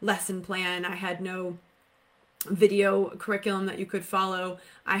no lesson plan. I had no video curriculum that you could follow.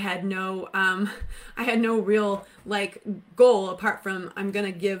 I had no real like goal apart from I'm going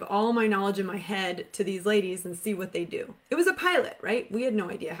to give all my knowledge in my head to these ladies and see what they do. It was a pilot, right? We had no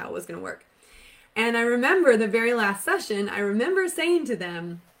idea how it was going to work. And I remember the very last session, I remember saying to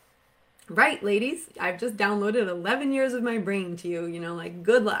them, right, ladies, I've just downloaded 11 years of my brain to you, like,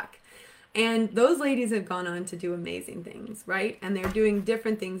 good luck. And those ladies have gone on to do amazing things, right? And they're doing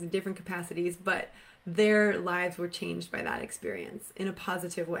different things in different capacities, but their lives were changed by that experience in a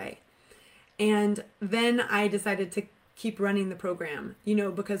positive way. And then I decided to keep running the program,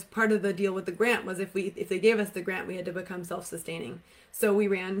 because part of the deal with the grant was if they gave us the grant, we had to become self-sustaining. So we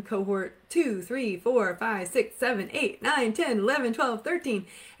ran cohort 2, 3, 4, 5, 6, 7, 8, 9, 10, 11, 12, 13.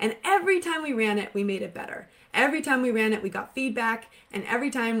 And every time we ran it, we made it better. Every time we ran it, we got feedback. And every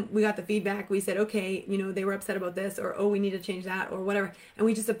time we got the feedback, we said, okay, they were upset about this, or, oh, we need to change that, or whatever. And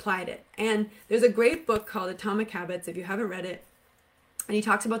we just applied it. And there's a great book called Atomic Habits, if you haven't read it. And he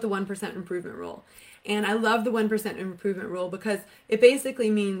talks about the 1% improvement rule. And I love the 1% improvement rule because it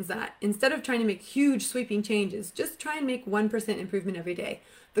basically means that instead of trying to make huge sweeping changes, just try and make 1% improvement every day.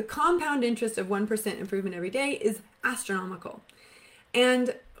 The compound interest of 1% improvement every day is astronomical.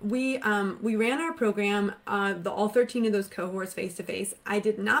 And we ran our program, all 13 of those cohorts face-to-face. I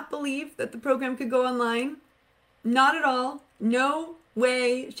did not believe that the program could go online. Not at all. No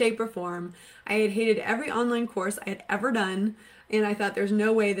way, shape, or form. I had hated every online course I had ever done, and I thought there's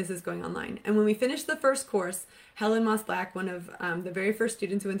no way this is going online. And when we finished the first course, Helen Moss Black, one of the very first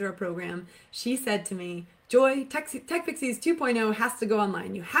students who went through our program, she said to me, Joy, Tech Pixies 2.0 has to go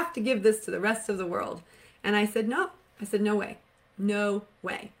online. You have to give this to the rest of the world. And I said, no. I said, no way. No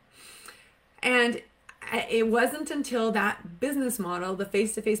way. And it wasn't until that business model, the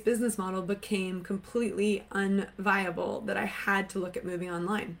face-to-face business model, became completely unviable that I had to look at moving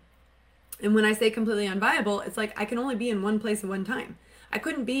online. And when I say completely unviable, it's like I can only be in one place at one time. I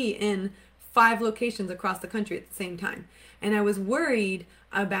couldn't be in 5 locations across the country at the same time. And I was worried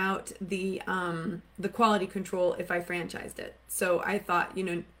about the quality control if I franchised it. So I thought,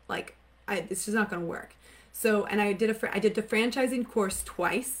 it's just not going to work. So, and I did the franchising course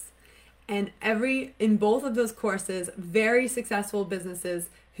twice. And in both of those courses, very successful businesses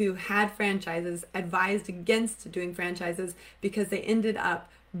who had franchises advised against doing franchises because they ended up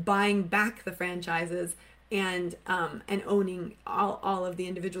buying back the franchises and owning all of the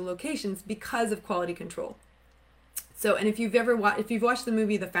individual locations because of quality control. So, and if you've watched the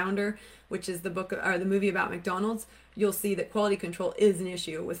movie The Founder, which is the movie about McDonald's, you'll see that quality control is an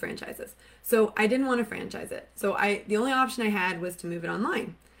issue with franchises. So I didn't want to franchise it. So the only option I had was to move it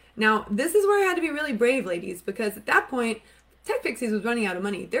online. Now, this is where I had to be really brave, ladies, because at that point, Tech Pixies was running out of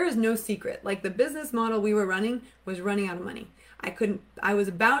money. There is no secret. Like, the business model we were running was running out of money. I was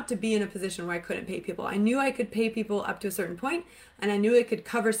about to be in a position where I couldn't pay people. I knew I could pay people up to a certain point, and I knew I could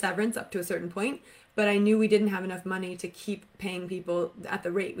cover severance up to a certain point, but I knew we didn't have enough money to keep paying people at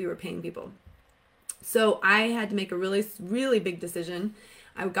the rate we were paying people. So I had to make a really, really big decision.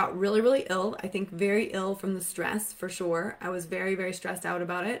 I got really, really ill. I think very ill from the stress, for sure. I was very, very stressed out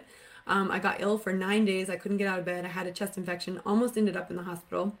about it. I got ill for 9 days. I couldn't get out of bed. I had a chest infection, almost ended up in the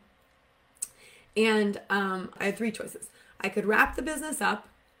hospital. And I had 3 choices. I could wrap the business up,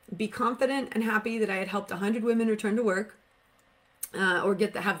 be confident and happy that I had helped 100 women return to work, or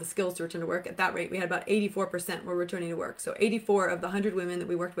have the skills to return to work. At that rate, we had about 84% were returning to work. So 84 of the 100 women that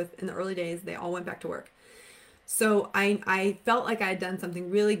we worked with in the early days, they all went back to work. So I felt like I had done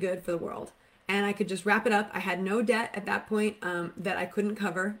something really good for the world, and I could just wrap it up. I had no debt at that point that I couldn't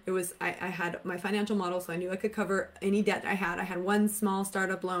cover. I had my financial model, so I knew I could cover any debt I had. I had one small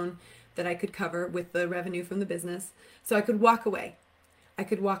startup loan that I could cover with the revenue from the business. So I could walk away.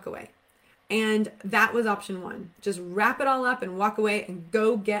 And that was option 1. Just wrap it all up and walk away and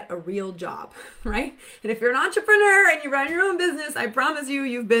go get a real job, right? And if you're an entrepreneur and you run your own business, I promise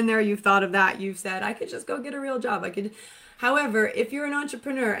you've been there, you've thought of that, you've said, I could just go get a real job. However, if you're an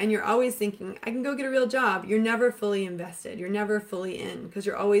entrepreneur and you're always thinking, I can go get a real job, you're never fully invested. You're never fully in, because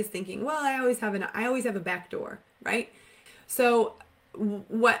you're always thinking, well, I always have a back door, right? So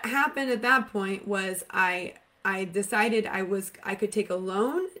what happened at that point was I decided I could take a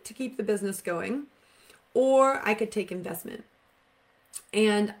loan to keep the business going, or I could take investment.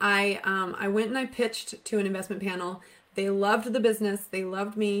 And I went and I pitched to an investment panel. They loved the business. They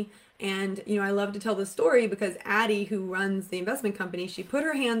loved me. And, I love to tell this story because Addie, who runs the investment company, she put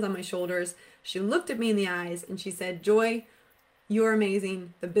her hands on my shoulders. She looked at me in the eyes and she said, Joy, you're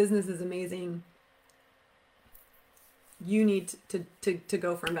amazing. The business is amazing. You need to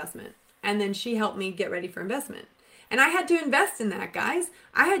go for investment. And then she helped me get ready for investment. And I had to invest in that, guys.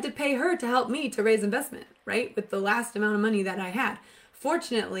 I had to pay her to help me to raise investment, right? With the last amount of money that I had.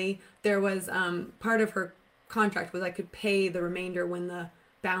 Fortunately, there was part of her contract was I could pay the remainder when the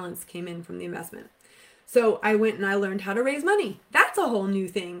balance came in from the investment. So I went and I learned how to raise money. That's a whole new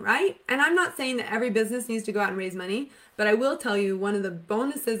thing, right? And I'm not saying that every business needs to go out and raise money, but I will tell you one of the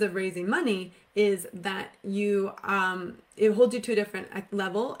bonuses of raising money is that it holds you to a different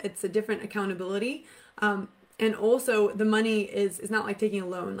level. It's a different accountability. And also the money is not like taking a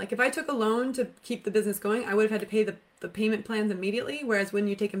loan. Like if I took a loan to keep the business going, I would have had to pay the payment plans immediately. Whereas when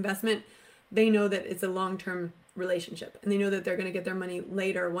you take investment, they know that it's a long-term relationship and they know that they're going to get their money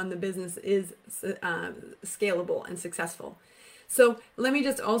later when the business is scalable and successful. So let me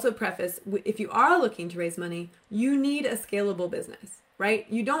just also preface, if you are looking to raise money, you need a scalable business, right?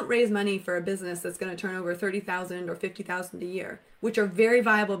 You don't raise money for a business that's going to turn over $30,000 or $50,000 a year, which are very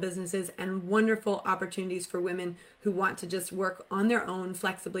viable businesses and wonderful opportunities for women who want to just work on their own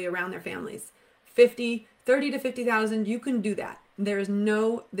flexibly around their families. 30 to 50,000, you can do that.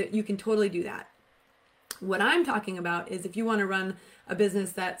 You can totally do that. What I'm talking about is if you want to run a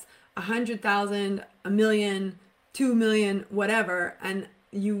business that's 100,000, a million, 2 million, whatever, and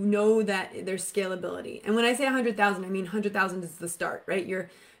you know that there's scalability. And when I say 100,000, I mean 100,000 is the start, right?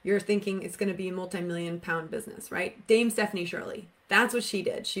 You're thinking it's going to be a multi-million pound business, right? Dame Stephanie Shirley. That's what she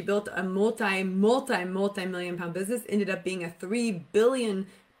did. She built a multi-million pound business, ended up being a 3 billion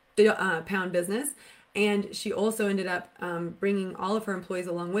pound business. And she also ended up bringing all of her employees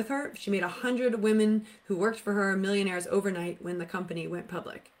along with her. She made 100 women who worked for her millionaires overnight when the company went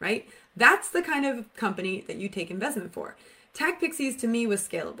public, right? That's the kind of company that you take investment for. Tech Pixies to me was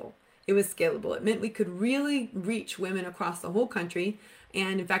scalable. It was scalable. It meant we could really reach women across the whole country.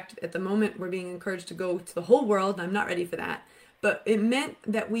 And in fact, at the moment, we're being encouraged to go to the whole world. I'm not ready for that. But it meant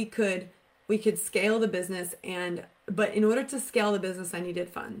that we could scale the business. But in order to scale the business, I needed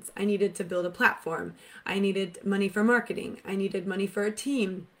funds. I needed to build a platform. I needed money for marketing. I needed money for a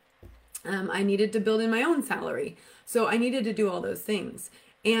team. I needed to build in my own salary. So I needed to do all those things.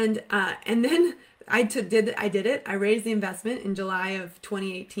 And then I did it. I raised the investment in July of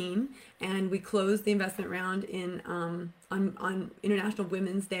 2018, and we closed the investment round in on International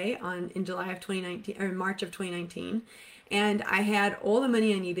Women's Day in July of 2019 or March of 2019. And I had all the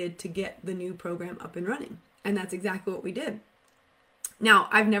money I needed to get the new program up and running. And that's exactly what we did. Now,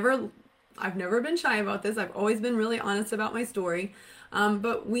 I've never been shy about this. I've always been really honest about my story.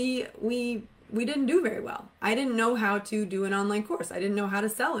 But we didn't do very well. I didn't know how to do an online course. I didn't know how to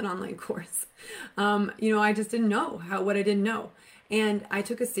sell an online course. I just didn't know what I didn't know. And I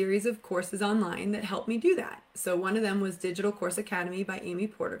took a series of courses online that helped me do that. So one of them was Digital Course Academy by Amy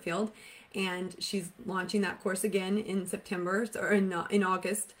Porterfield. And she's launching that course again in September or in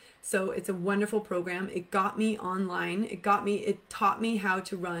August. So it's a wonderful program. It got me online. It taught me how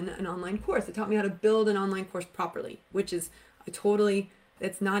to run an online course. It taught me how to build an online course properly, which is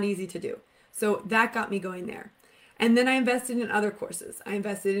it's not easy to do. So that got me going there. And then I invested in other courses. I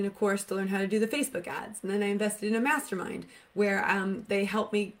invested in a course to learn how to do the Facebook ads. And then I invested in a mastermind where they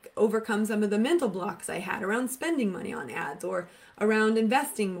helped me overcome some of the mental blocks I had around spending money on ads or around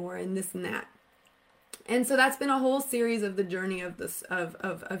investing more in this and that. And so that's been a whole series of the journey of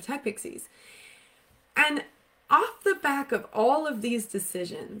Tech Pixies. And off the back of all of these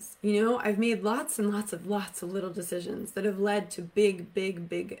decisions, I've made lots and lots of little decisions that have led to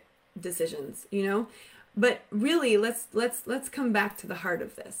big decisions, But really, let's come back to the heart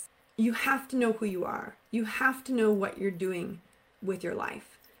of this. You have to know who you are. You have to know what you're doing with your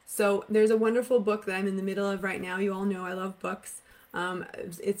life. So there's a wonderful book that I'm in the middle of right now. You all know I love books.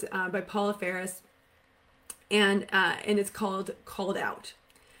 It's by Paula Ferris, and it's called Called Out.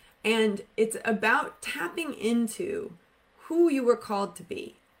 And it's about tapping into who you were called to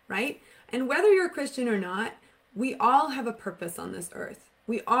be, right? And whether you're a Christian or not, we all have a purpose on this earth.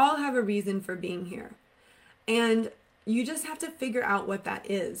 We all have a reason for being here. And you just have to figure out what that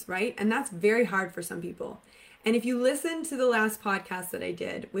is, right? And that's very hard for some people. And if you listen to the last podcast that I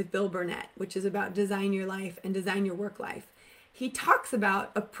did with Bill Burnett, which is about design your life and design your work life, he talks about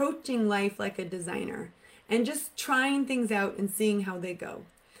approaching life like a designer and just trying things out and seeing how they go.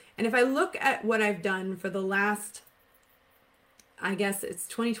 And if I look at what I've done for the last, I guess it's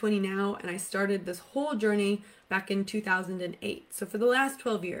 2020 now, and I started this whole journey back in 2008. So for the last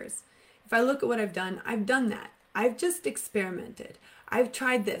 12 years, if I look at what I've done that. I've just experimented. I've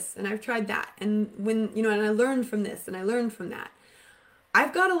tried this and I've tried that. And and I learned from this and I learned from that.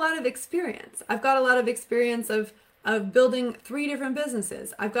 I've got a lot of experience. I've got a lot of experience of building 3 different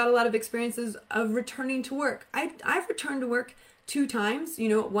businesses. I've got a lot of experiences of returning to work. I've returned to work 2 times,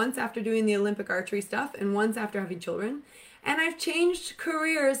 once after doing the Olympic archery stuff and once after having children. And I've changed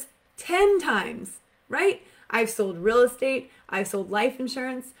careers 10 times, right? I've sold real estate. I've sold life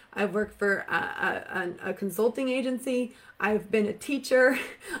insurance. I've worked for a consulting agency. I've been a teacher,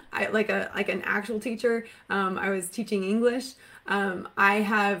 like an actual teacher. I was teaching English. I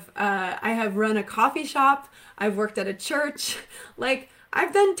have run a coffee shop. I've worked at a church.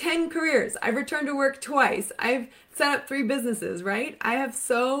 I've done 10 careers. I've returned to work twice. I've set up 3 businesses, right? I have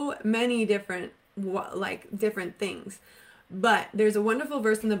so many different things. But there's a wonderful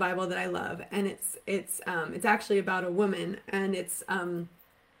verse in the Bible that I love, and it's actually about a woman, and it's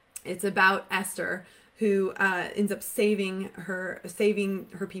about Esther, who ends up saving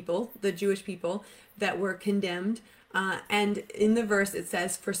her people, the Jewish people that were condemned. And in the verse it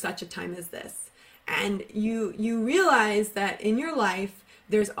says, "For such a time as this." And you realize that in your life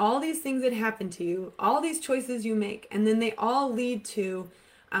there's all these things that happen to you, all these choices you make, and then they all lead to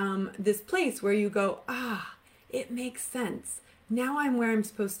this place where you go, it makes sense. Now I'm where I'm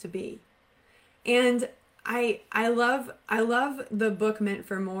supposed to be. And I love the book Meant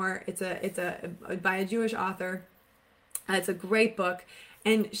for More. It's by a Jewish author. It's a great book.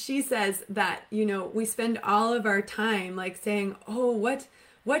 And she says that, we spend all of our time saying,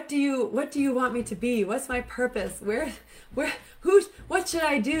 what do you want me to be? What's my purpose? What should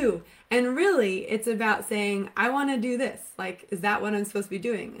I do? And really, it's about saying, I want to do this. Like, is that what I'm supposed to be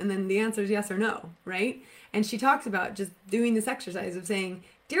doing? And then the answer is yes or no, right? And she talks about just doing this exercise of saying,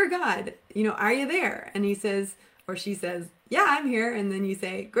 dear God, are you there? And he says, or she says, yeah, I'm here. And then you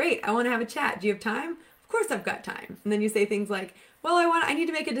say, great, I want to have a chat. Do you have time? Of course I've got time. And then you say things like, well, I need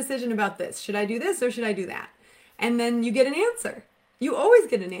to make a decision about this. Should I do this or should I do that? And then you get an answer. You always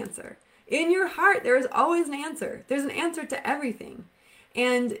get an answer. In your heart, there is always an answer. There's an answer to everything.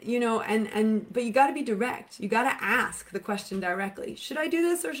 And, but you got to be direct. You got to ask the question directly. Should I do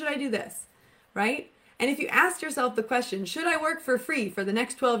this or should I do this? Right? And if you ask yourself the question, should I work for free for the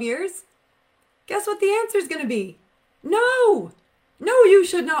next 12 years? Guess what the answer is going to be? No! No, you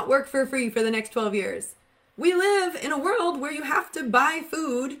should not work for free for the next 12 years. We live in a world where you have to buy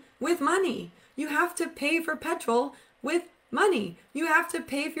food with money. You have to pay for petrol with money. You have to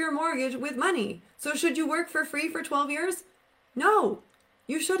pay for your mortgage with money. So should you work for free for 12 years? No,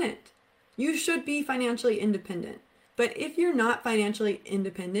 you shouldn't. You should be financially independent. But if you're not financially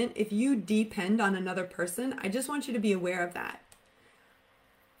independent, if you depend on another person, I just want you to be aware of that.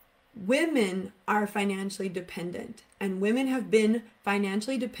 Women are financially dependent, and women have been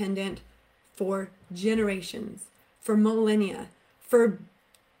financially dependent for generations, for millennia, for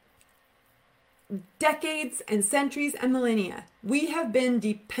decades and centuries and millennia. We have been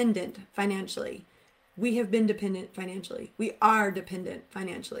dependent financially. We have been dependent financially. We are dependent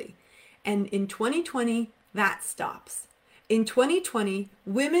financially. And in 2020, that stops. In 2020,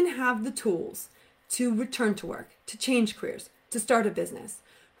 women have the tools to return to work, to change careers, to start a business.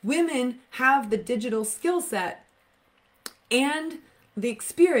 Women have the digital skill set and the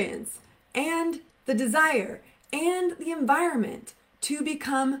experience and the desire and the environment to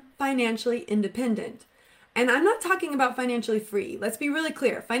become financially independent. And I'm not talking about financially free. Let's be really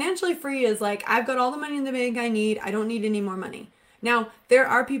clear. Financially free is like, I've got all the money in the bank I need. I don't need any more money. Now, there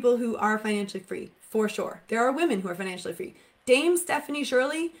are people who are financially free, for sure. There are women who are financially free. Dame Stephanie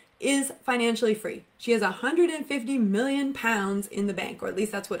Shirley is financially free. She has 150 million pounds in the bank, or at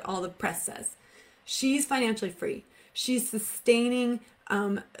least that's what all the press says. She's financially free. She's sustaining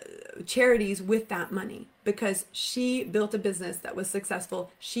charities with that money because she built a business that was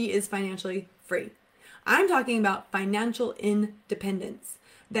successful. She is financially free. I'm talking about financial independence,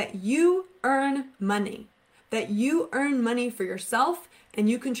 that you earn money, for yourself and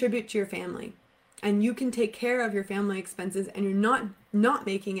you contribute to your family. And you can take care of your family expenses and you're not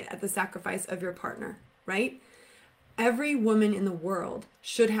making it at the sacrifice of your partner, right? Every woman in the world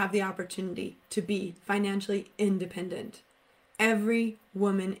should have the opportunity to be financially independent. Every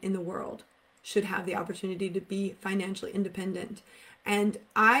woman in the world should have the opportunity to be financially independent. And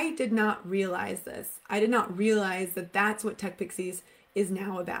I did not realize this. I did not realize that that's what Tech Pixies is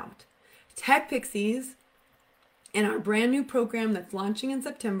now about. Tech Pixies, in our brand new program that's launching in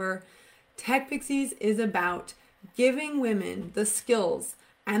September, Tech Pixies is about giving women the skills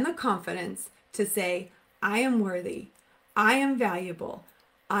and the confidence to say, I am worthy, I am valuable,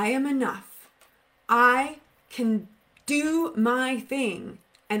 I am enough, I can do my thing,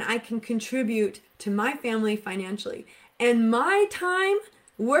 and I can contribute to my family financially. And my time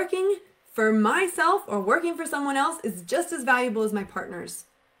working for myself or working for someone else is just as valuable as my partner's.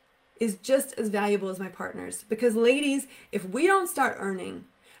 Because ladies, if we don't start earning,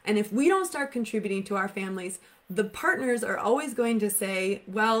 and if we don't start contributing to our families, the partners are always going to say,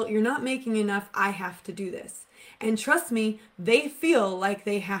 well, you're not making enough, I have to do this. And trust me, they feel like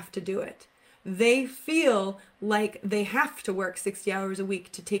they have to do it. They feel like they have to work 60 hours a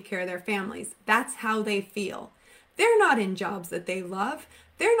week to take care of their families. That's how they feel. They're not in jobs that they love.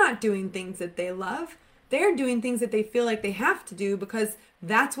 They're not doing things that they love. They're doing things that they feel like they have to do because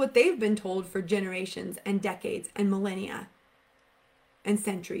that's what they've been told for generations and decades and millennia. And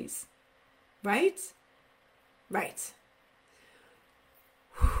centuries, right? Right.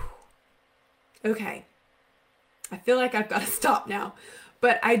 Whew. Okay. I feel like I've got to stop now,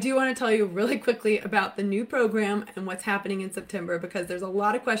 but I do want to tell you really quickly about the new program and what's happening in September because there's a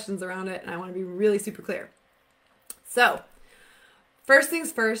lot of questions around it and I want to be really super clear. So, first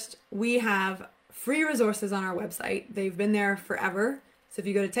things first, we have free resources on our website. They've been there forever. So if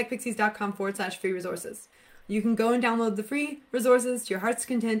you go to techpixies.com/free resources, you can go and download the free resources to your heart's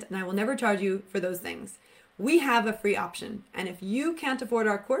content, and I will never charge you for those things. We have a free option, and if you can't afford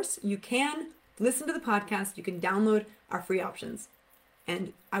our course, you can listen to the podcast, you can download our free options.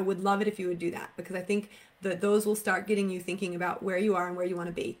 And I would love it if you would do that, because I think that those will start getting you thinking about where you are and where you want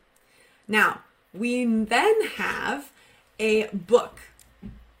to be. Now, we then have a book.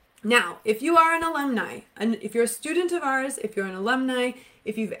 Now, if you are an alumni, and if you're a student of ours, if you're an alumni,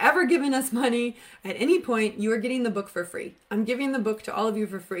 If you've ever given us money at any point, you are getting the book for free. I'm giving the book to all of you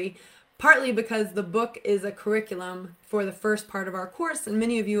for free, partly because the book is a curriculum for the first part of our course, and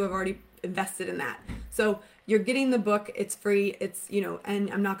many of you have already invested in that. So you're getting the book, it's free,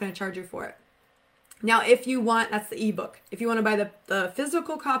 and I'm not going to charge you for it. Now, if you want, that's the ebook. If you want to buy the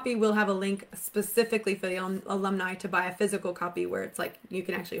physical copy, we'll have a link specifically for the alumni to buy a physical copy where it's like you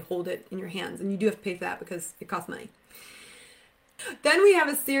can actually hold it in your hands. And you do have to pay for that because it costs money. Then we have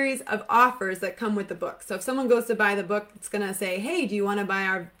a series of offers that come with the book. So if someone goes to buy the book, it's going to say, hey, do you want to buy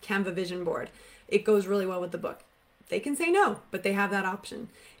our Canva vision board? It goes really well with the book. They can say no, but they have that option.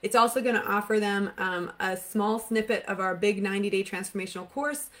 It's also going to offer them a small snippet of our big 90-day transformational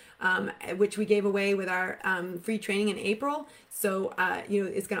course, which we gave away with our free training in April. So,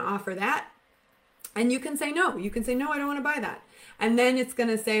 it's going to offer that. And you can say no. You can say, no, I don't want to buy that. And then it's going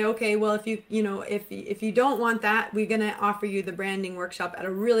to say, okay, well, if you don't want that, we're going to offer you the branding workshop at a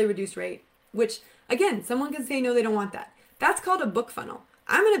really reduced rate, which, again, someone can say, no, they don't want that. That's called a book funnel.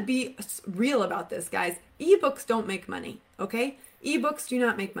 I'm going to be real about this, guys. Ebooks don't make money, okay? Ebooks do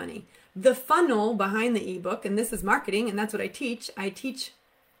not make money. The funnel behind the ebook, and this is marketing, and that's what I teach. I teach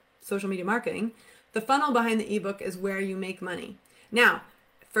social media marketing. The funnel behind the ebook is where you make money. Now,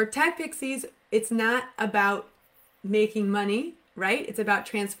 for Tech Pixies, it's not about making money, right? It's about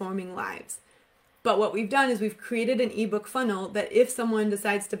transforming lives. But what we've done is we've created an ebook funnel that if someone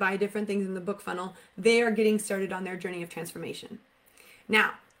decides to buy different things in the book funnel, they are getting started on their journey of transformation.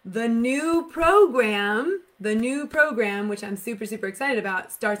 Now, the new program, which I'm super, super excited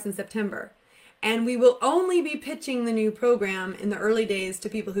about, starts in September. And we will only be pitching the new program in the early days to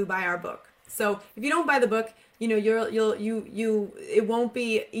people who buy our book. So if you don't buy the book, it won't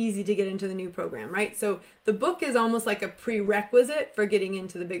be easy to get into the new program, right? So the book is almost like a prerequisite for getting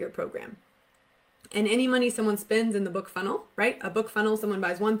into the bigger program. And any money someone spends in the book funnel, right? A book funnel, someone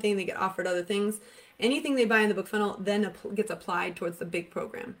buys one thing, they get offered other things. Anything they buy in the book funnel then gets applied towards the big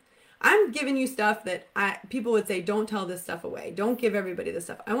program. I'm giving you stuff that people would say, don't tell this stuff away. Don't give everybody this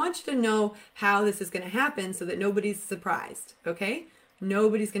stuff. I want you to know how this is going to happen so that nobody's surprised, okay?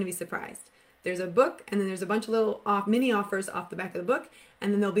 Nobody's going to be surprised. There's a book, and then there's a bunch of little mini offers off the back of the book,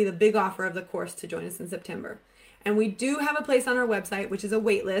 and then there'll be the big offer of the course to join us in September. And we do have a place on our website, which is a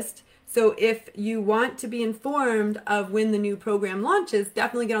wait list. So if you want to be informed of when the new program launches,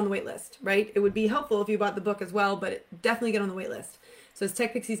 definitely get on the wait list, right? It would be helpful if you bought the book as well, but definitely get on the wait list. So it's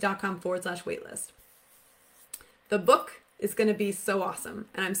techpixies.com/waitlist. The book is going to be so awesome,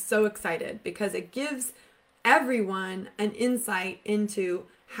 and I'm so excited because it gives everyone an insight into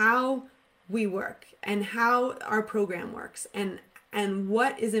how we work and how our program works and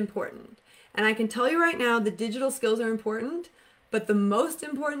what is important. And I can tell you right now, the digital skills are important, but the most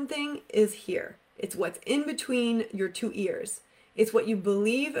important thing is here. It's what's in between your two ears. It's what you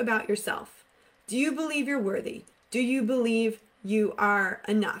believe about yourself. Do you believe you're worthy? Do you believe you are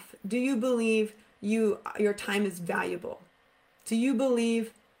enough? Do you believe your time is valuable? Do you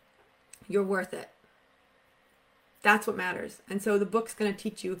believe you're worth it? That's what matters. And so the book's going to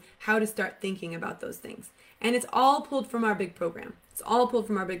teach you how to start thinking about those things. And it's all pulled from our big program. It's all pulled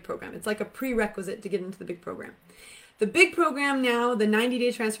from our big program. It's like a prerequisite to get into the big program. The big program now, the 90-day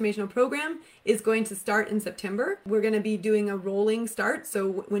transformational program, is going to start in September. We're going to be doing a rolling start.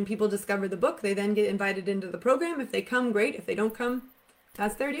 So when people discover the book, they then get invited into the program. If they come, great. If they don't come,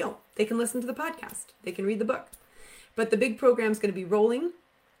 that's their deal. They can listen to the podcast. They can read the book. But the big program is going to be rolling.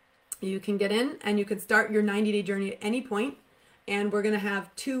 You can get in and you can start your 90-day journey at any point. And we're going to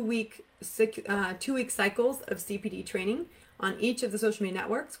have two-week cycles of CPD training on each of the social media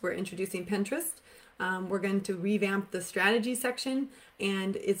networks. We're introducing Pinterest. We're going to revamp the strategy section,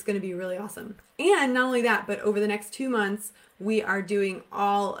 and it's going to be really awesome. And not only that, but over the next 2 months, we are doing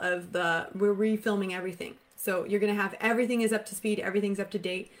we're refilming everything. So you're going to have everything is up to speed, everything's up to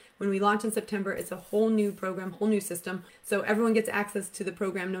date. When we launch in September, it's a whole new program, whole new system. So everyone gets access to the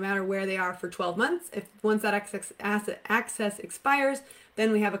program no matter where they are for 12 months. Once that access expires,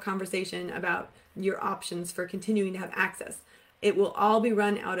 then we have a conversation about your options for continuing to have access. It will all be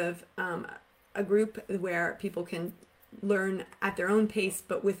run out of a group where people can learn at their own pace,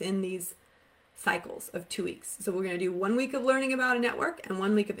 but within these cycles of 2 weeks. So we're going to do 1 week of learning about a network and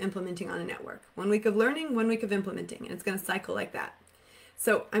 1 week of implementing on a network. 1 week of learning, 1 week of implementing, and it's going to cycle like that.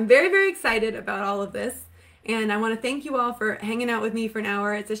 So I'm very, very excited about all of this, and I want to thank you all for hanging out with me for an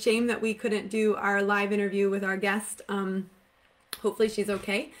hour. It's a shame that we couldn't do our live interview with our guest. Hopefully she's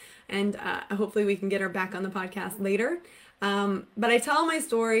okay, and hopefully we can get her back on the podcast later. But I tell my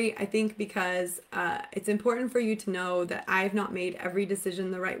story, I think, because it's important for you to know that I've not made every decision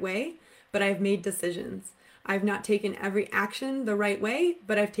the right way, but I've made decisions. I've not taken every action the right way,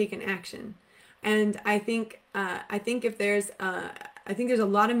 but I've taken action. And I think there's a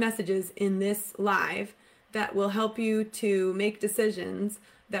lot of messages in this live that will help you to make decisions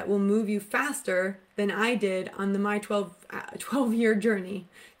that will move you faster than I did on my 12-year journey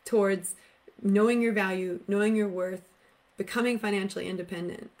towards knowing your value, knowing your worth, becoming financially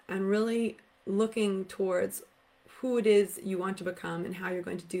independent, and really looking towards who it is you want to become and how you're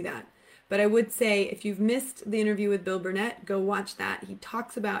going to do that. But I would say if you've missed the interview with Bill Burnett, go watch that. He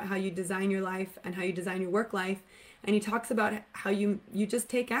talks about how you design your life and how you design your work life. And he talks about how you just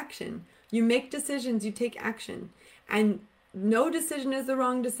take action. You make decisions, you take action. And no decision is the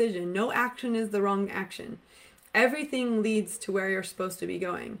wrong decision. No action is the wrong action. Everything leads to where you're supposed to be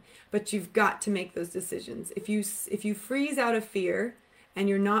going. But you've got to make those decisions. If you freeze out of fear and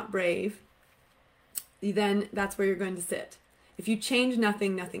you're not brave, then that's where you're going to sit. If you change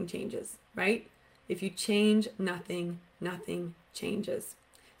nothing, nothing changes, right? If you change nothing, nothing changes.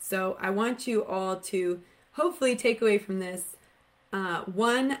 So I want you all to hopefully take away from this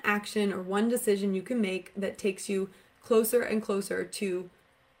one action or one decision you can make that takes you closer and closer to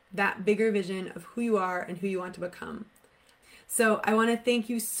that bigger vision of who you are and who you want to become. So I want to thank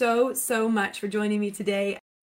you so much for joining me today.